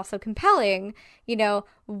gritty and also compelling,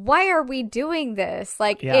 why are we doing this?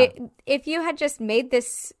 Like if you had just made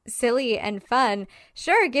this silly and fun,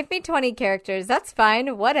 sure, give me 20 characters. That's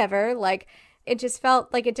fine, whatever. Like it just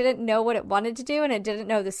felt like it didn't know what it wanted to do, and it didn't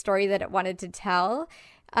know the story that it wanted to tell.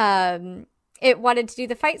 It wanted to do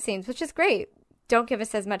the fight scenes, which is great. Don't give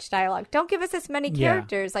us as much dialogue. Don't give us as many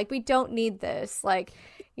characters. Like, we don't need this. Like,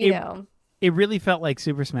 you know. It really felt like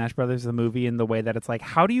Super Smash Brothers, the movie, in the way that it's like,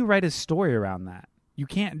 how do you write a story around that? You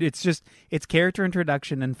can't. It's character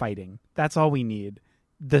introduction and fighting. That's all we need.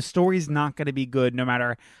 The story's not going to be good no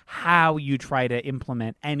matter how you try to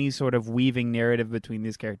implement any sort of weaving narrative between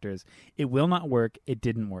these characters. It will not work. It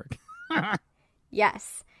didn't work.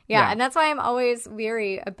 Yes. Yeah, and that's why I'm always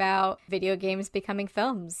weary about video games becoming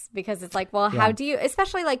films, because it's like, well, how do you,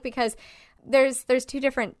 especially like because there's two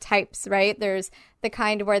different types, right? There's the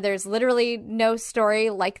kind where there's literally no story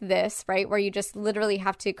like this, right? Where you just literally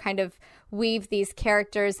have to kind of weave these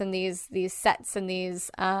characters and these sets and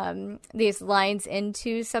these lines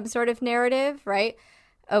into some sort of narrative, right?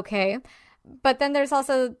 Okay. But then there's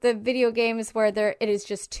also the video games where it is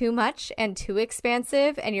just too much and too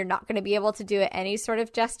expansive, and you're not going to be able to do it any sort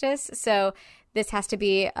of justice. So this has to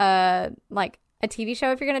be like a TV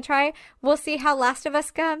show if you're going to try. We'll see how Last of Us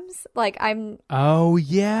comes. Like I'm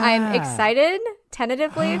excited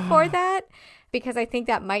tentatively for that, because I think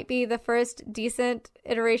that might be the first decent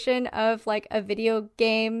iteration of like a video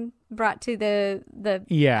game brought to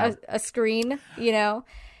a screen,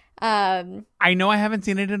 I know I haven't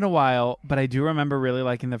seen it in a while, but I do remember really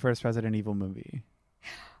liking the first Resident Evil movie.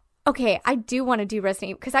 Okay, I do want to do Resident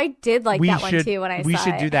Evil because I did like that one too when I saw it. We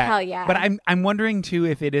should do that. Hell yeah! But I'm wondering too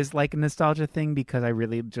if it is like a nostalgia thing, because I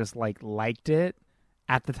really just liked it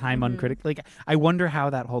at the time uncritically. Like, I wonder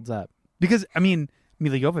how that holds up, because I mean,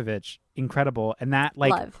 Mila Jovovich, incredible, and that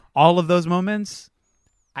all of those moments,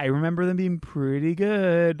 I remember them being pretty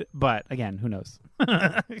good. But again, who knows?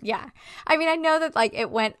 Yeah. I mean, I know that like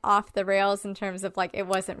it went off the rails in terms of like it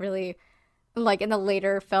wasn't really like in the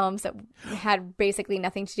later films that had basically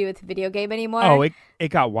nothing to do with the video game anymore. Oh, it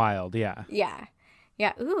got wild, yeah. Yeah.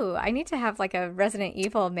 Yeah. Ooh, I need to have like a Resident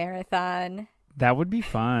Evil marathon. That would be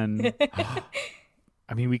fun.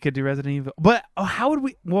 I mean, we could do Resident Evil. But how would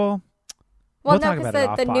we? Well, no,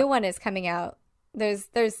 because the new one is coming out. They're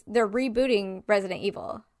rebooting Resident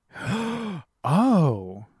Evil.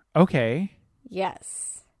 Oh, okay.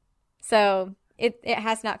 Yes. So it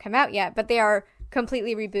has not come out yet, but they are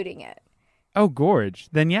completely rebooting it. Oh, gorge.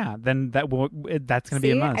 Then that's going to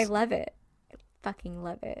be a must. I love it. I fucking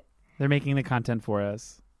love it. They're making the content for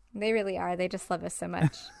us. They really are. They just love us so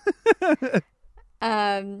much.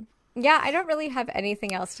 Yeah, I don't really have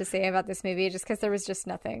anything else to say about this movie just because there was just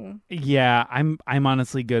nothing. Yeah, I'm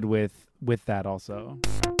honestly good with that also.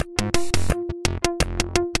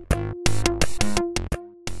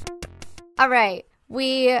 All right.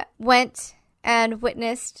 We went and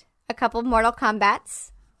witnessed a couple Mortal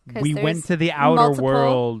Kombats. We went to the outer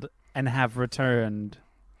world and have returned.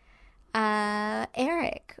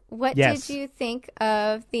 Eric, what did you think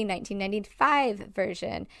of the 1995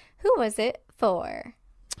 version? Who was it for?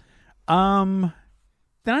 The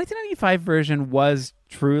 1995 version was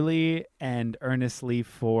truly and earnestly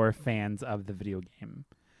for fans of the video game.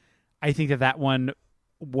 I think that one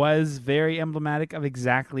was very emblematic of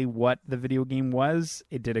exactly what the video game was.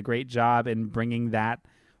 It did a great job in bringing that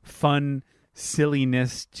fun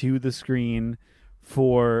silliness to the screen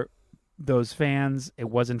for those fans. It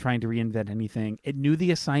wasn't trying to reinvent anything. It knew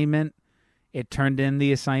the assignment. It turned in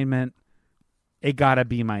the assignment. It got a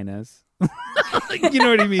B-. You know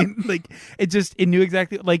what I mean? Like it knew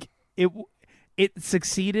exactly, like it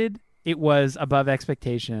succeeded. It was above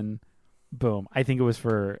expectation. Boom. I think it was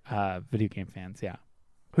for video game fans. Yeah.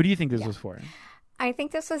 Who do you think this was for? I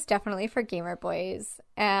think this was definitely for gamer boys.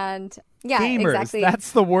 And yeah, gamers, exactly.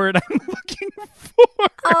 That's the word I'm looking for.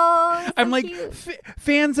 Oh, so I'm like cute.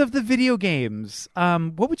 Fans of the video games.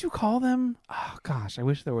 What would you call them? Oh gosh, I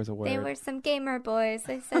wish there was a word. They were some gamer boys.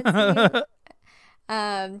 They said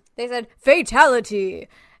they said fatality.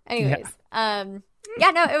 Anyways, no,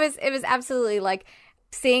 it was absolutely like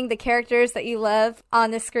seeing the characters that you love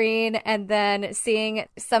on the screen, and then seeing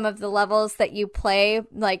some of the levels that you play,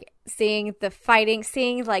 like seeing the fighting,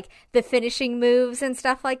 seeing like the finishing moves and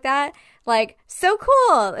stuff like that. Like, so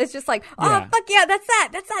cool. It's just like, oh, fuck yeah, that's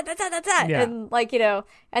that. Yeah. And like, you know,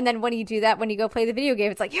 and then when you do that, when you go play the video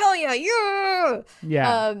game, it's like, hell yeah, yeah.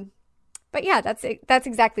 Yeah. But yeah, that's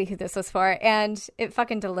exactly who this was for. And it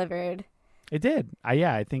fucking delivered. It did.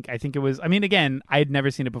 I think it was, I mean, again, I had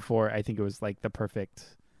never seen it before. I think it was like the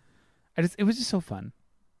perfect, it was just so fun.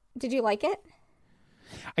 Did you like it?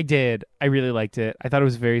 I did. I really liked it. I thought it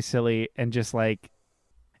was very silly and just like,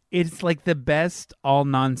 it's like the best all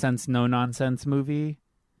nonsense, no nonsense movie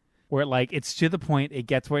where like it's to the point. It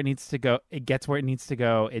gets where it needs to go. It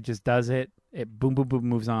just does it. It boom, boom, boom,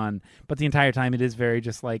 moves on. But the entire time it is very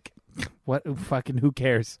just like, what fucking, who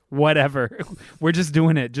cares? Whatever. We're just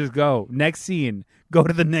doing it. Just go. Next scene. Go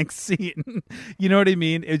to the next scene. You know what I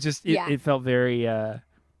mean? It just, it felt very,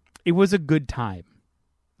 it was a good time.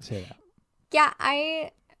 I'll say that. Yeah,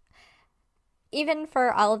 even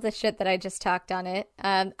for all of the shit that I just talked on it,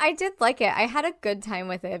 I did like it. I had a good time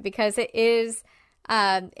with it because it is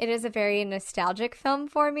a very nostalgic film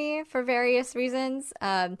for me for various reasons.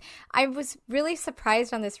 I was really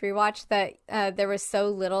surprised on this rewatch that there was so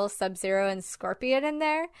little Sub-Zero and Scorpion in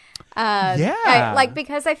there.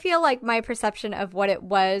 Because I feel like my perception of what it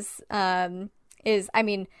was is, I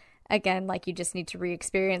mean, again, like you just need to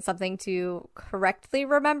re-experience something to correctly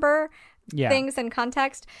remember things in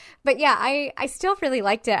context. But yeah, I still really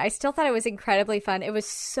liked it. I still thought it was incredibly fun. It was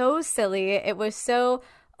so silly. It was so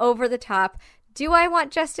over the top. Do I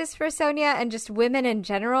want justice for Sonya and just women in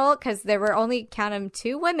general? Because there were only, count them,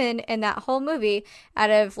 2 women in that whole movie out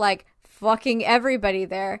of like fucking everybody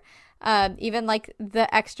there. Even like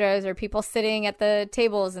the extras or people sitting at the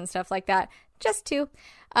tables and stuff like that. Just 2.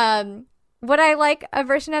 Would I like a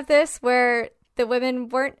version of this where the women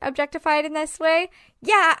weren't objectified in this way?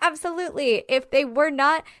 Yeah, absolutely. If they were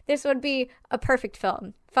not, this would be a perfect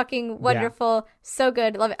film. Fucking wonderful. Yeah. So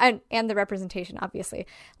good. Love it. And the representation, obviously.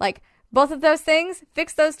 Like, both of those things,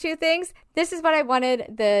 fix those 2 things. This is what I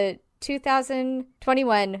wanted the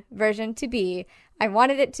 2021 version to be. I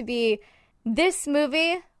wanted it to be this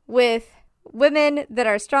movie with women that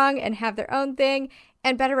are strong and have their own thing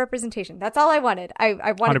and better representation. That's all I wanted. I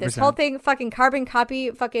wanted 100%. This whole thing fucking carbon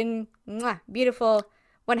copy, fucking beautiful,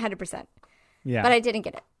 100%. Yeah. But I didn't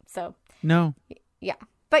get it. So. No. Yeah.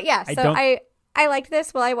 But yeah, so I liked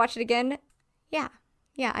this. Will I watch it again? Yeah.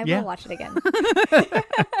 Yeah, I will watch it again.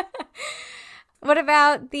 What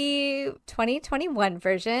about the 2021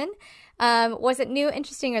 version? Was it new,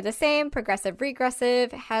 interesting, or the same? Progressive,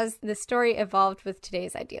 regressive? Has the story evolved with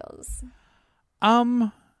today's ideals?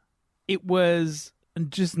 It was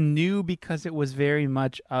just new because it was very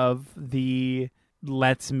much of the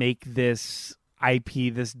let's make this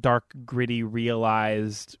IP, this dark, gritty,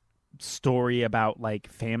 realized story about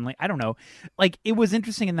like family. I don't know. Like it was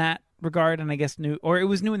interesting in that regard, and I guess new, or it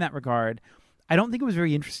was new in that regard. I don't think it was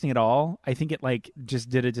very interesting at all. I think it like just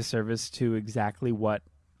did a disservice to exactly what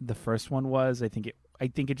the first one was. I think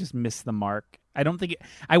it just missed the mark.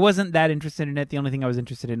 I wasn't that interested in it. The only thing I was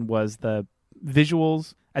interested in was the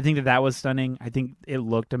visuals. I think that was stunning. I think it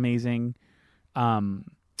looked amazing. You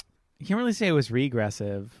can't really say it was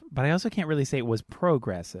regressive, but I also can't really say it was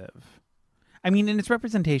progressive. I mean, in its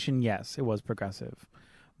representation, yes, it was progressive.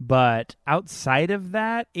 But outside of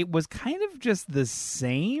that, it was kind of just the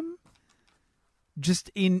same.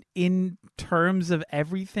 Just in terms of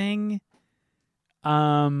everything.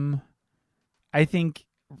 I think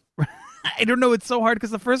I don't know, it's so hard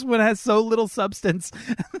because the first one has so little substance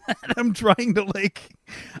that I'm trying to like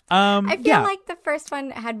I feel like the first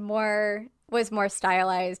one had more was more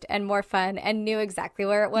stylized and more fun and knew exactly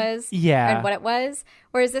where it was Yeah. and what it was.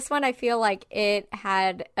 Whereas this one, I feel like it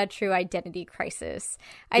had a true identity crisis.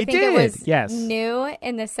 I think it was new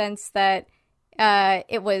in the sense that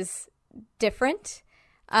it was different.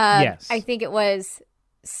 Yes. I think it was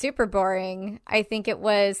super boring. I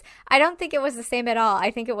don't think it was the same at all.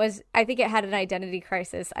 I think it had an identity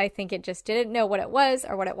crisis. I think it just didn't know what it was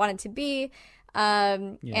or what it wanted to be.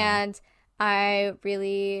 And I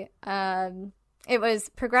really, it was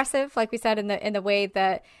progressive, like we said, in the way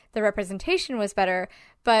that the representation was better,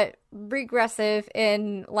 but regressive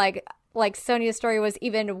in like Sonia's story was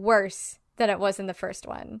even worse than it was in the first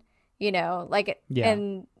one,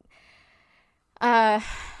 and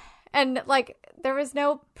like there was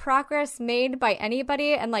no progress made by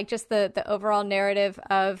anybody, and like just the overall narrative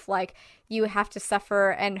of like you have to suffer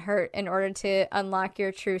and hurt in order to unlock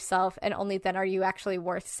your true self, and only then are you actually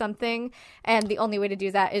worth something, and the only way to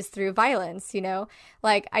do that is through violence,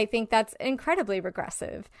 like I think that's incredibly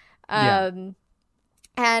regressive. And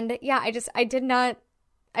I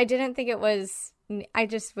didn't think it was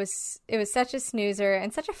such a snoozer,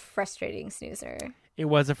 and such a frustrating snoozer. It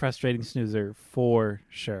was a frustrating snoozer for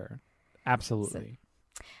sure. Absolutely.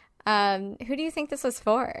 Who do you think this was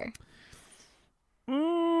for?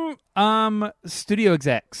 Studio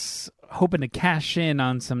execs hoping to cash in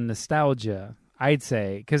on some nostalgia, I'd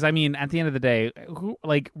say. Because, I mean, at the end of the day, who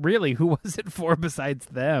was it for besides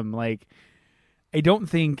them? Like, I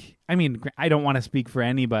don't want to speak for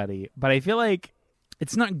anybody, but I feel like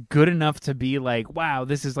it's not good enough to be like, wow,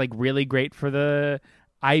 this is like really great for the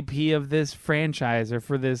IP of this franchise or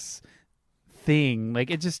for this thing. Like,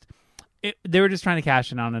 they were just trying to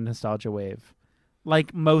cash in on a nostalgia wave.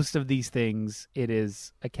 Like most of these things, it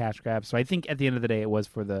is a cash grab. So I think at the end of the day, it was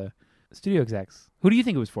for the studio execs. Who do you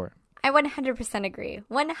think it was for? I 100% agree.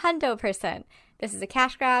 100%. This is a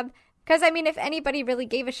cash grab. Because, I mean, if anybody really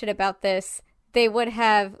gave a shit about this, they would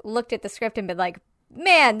have looked at the script and been like,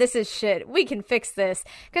 man, this is shit. We can fix this.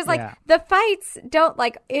 Because, the fights don't,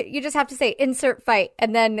 you just have to say, insert fight,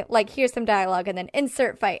 and then, here's some dialogue, and then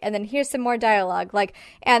insert fight, and then here's some more dialogue.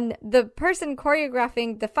 And the person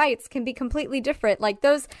choreographing the fights can be completely different.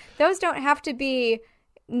 Those don't have to be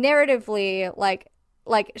narratively,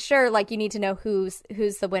 sure, you need to know who's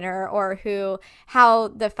the winner or how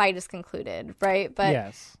the fight is concluded, right? But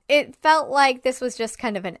yes. It felt like this was just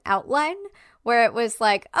kind of an outline, where it was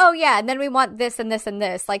like, oh yeah, and then we want this and this and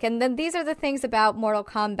this. And then these are the things about Mortal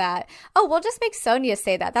Kombat. Oh, we'll just make Sonya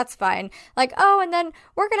say that. That's fine. And then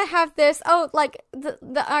we're going to have this. Oh,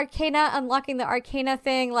 the Arcana, unlocking the Arcana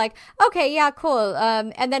thing. Okay, yeah, cool.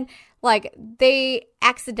 And then, they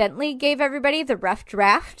accidentally gave everybody the rough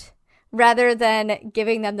draft rather than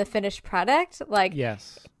giving them the finished product.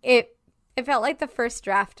 Yes. It felt like the first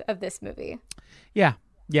draft of this movie. Yeah.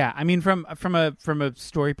 Yeah, I mean, from a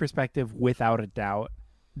story perspective, without a doubt,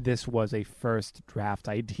 this was a first draft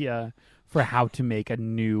idea for how to make a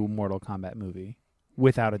new Mortal Kombat movie,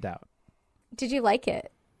 without a doubt. Did you like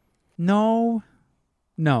it? No.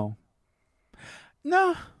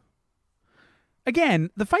 Again,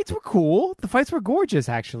 the fights were cool. The fights were gorgeous,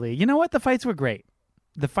 actually. You know what? The fights were great.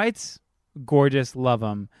 The fights, gorgeous, love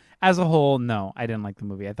them. As a whole, no, I didn't like the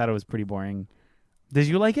movie. I thought it was pretty boring. Did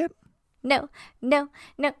you like it? No, I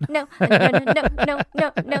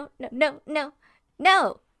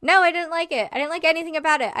didn't like it. I didn't like anything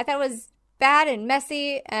about it. I thought it was bad and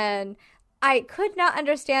messy, and I could not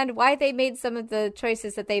understand why they made some of the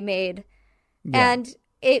choices that they made. Yeah. And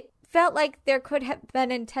it felt like there could have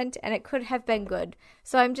been intent, and it could have been good.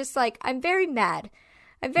 So I'm just I'm very mad.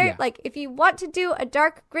 I'm very, if you want to do a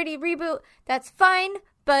dark, gritty reboot, that's fine,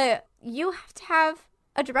 but you have to have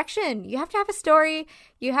a direction. You have to have a story.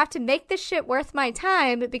 You have to make this shit worth my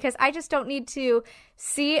time, because I just don't need to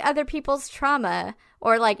see other people's trauma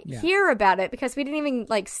or hear about it, because we didn't even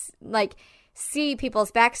see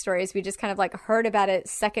people's backstories. We just kind of heard about it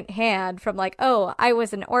secondhand from oh, I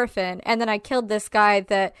was an orphan and then I killed this guy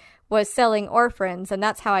that was selling orphans and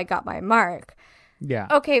that's how I got my mark. Yeah.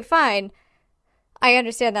 Okay, fine. I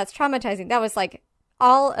understand that's traumatizing. That was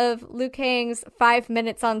all of Liu Kang's 5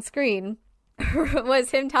 minutes on screen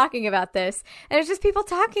was him talking about this, and it was just people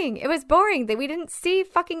talking. It was boring that we didn't see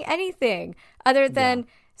fucking anything other than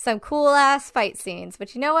some cool ass fight scenes.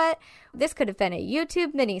 But you know what? This could have been a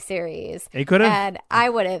YouTube miniseries. It could have, and I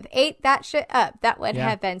would have ate that shit up. That would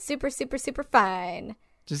have been super, super, super fine.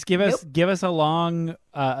 Just give us a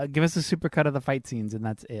supercut of the fight scenes, and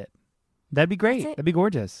that's it. That'd be great. That'd be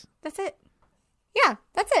gorgeous. That's it. Yeah,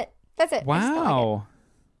 that's it. That's it. Wow.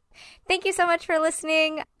 Thank you so much for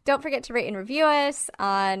listening. Don't forget to rate and review us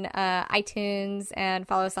on iTunes and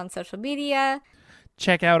follow us on social media.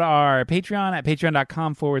 Check out our Patreon at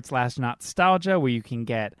patreon.com/nostalgia, where you can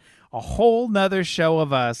get a whole nother show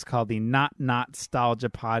of us called the Not Nostalgia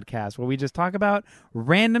Podcast, where we just talk about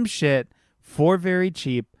random shit for very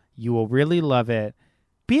cheap. You will really love it.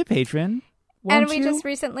 Be a patron. And we just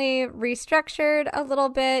recently restructured a little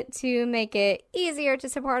bit to make it easier to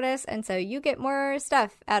support us, and so you get more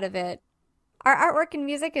stuff out of it. Our artwork and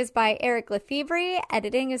music is by Eric Lefebvre.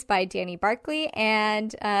 Editing is by Danny Barkley.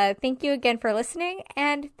 And thank you again for listening.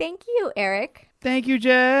 And thank you, Eric. Thank you,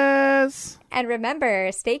 Jess. And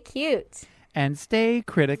remember, stay cute. And stay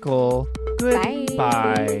critical. Goodbye.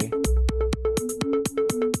 Bye.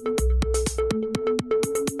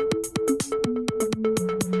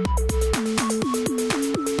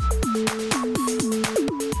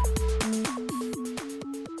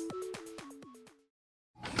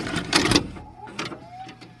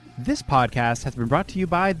 This podcast has been brought to you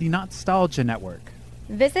by the Nostalgia Network.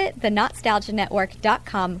 Visit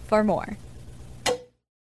thenostalgianetwork.com for more.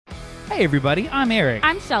 Hey everybody, I'm Eric.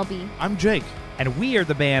 I'm Shelby. I'm Jake. And we are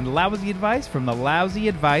the band Lousy Advice from the Lousy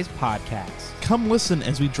Advice Podcast. Come listen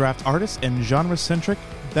as we draft artist and genre-centric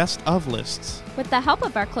best of lists. With the help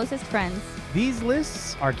of our closest friends. These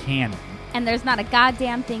lists are canon. And there's not a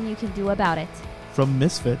goddamn thing you can do about it. From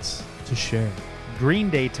Misfits to Cher. Green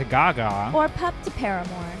Day to Gaga. Or Pup to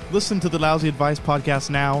Paramore. Listen to the Lousy Advice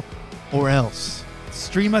Podcast now, or else.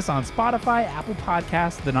 Stream us on Spotify, Apple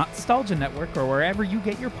Podcasts, the Nostalgia Network, or wherever you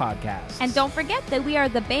get your podcasts. And don't forget that we are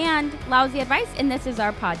the band Lousy Advice, and this is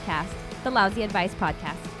our podcast, the Lousy Advice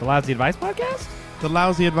Podcast. The Lousy Advice Podcast? The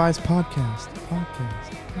Lousy Advice Podcast.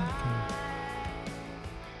 Podcast.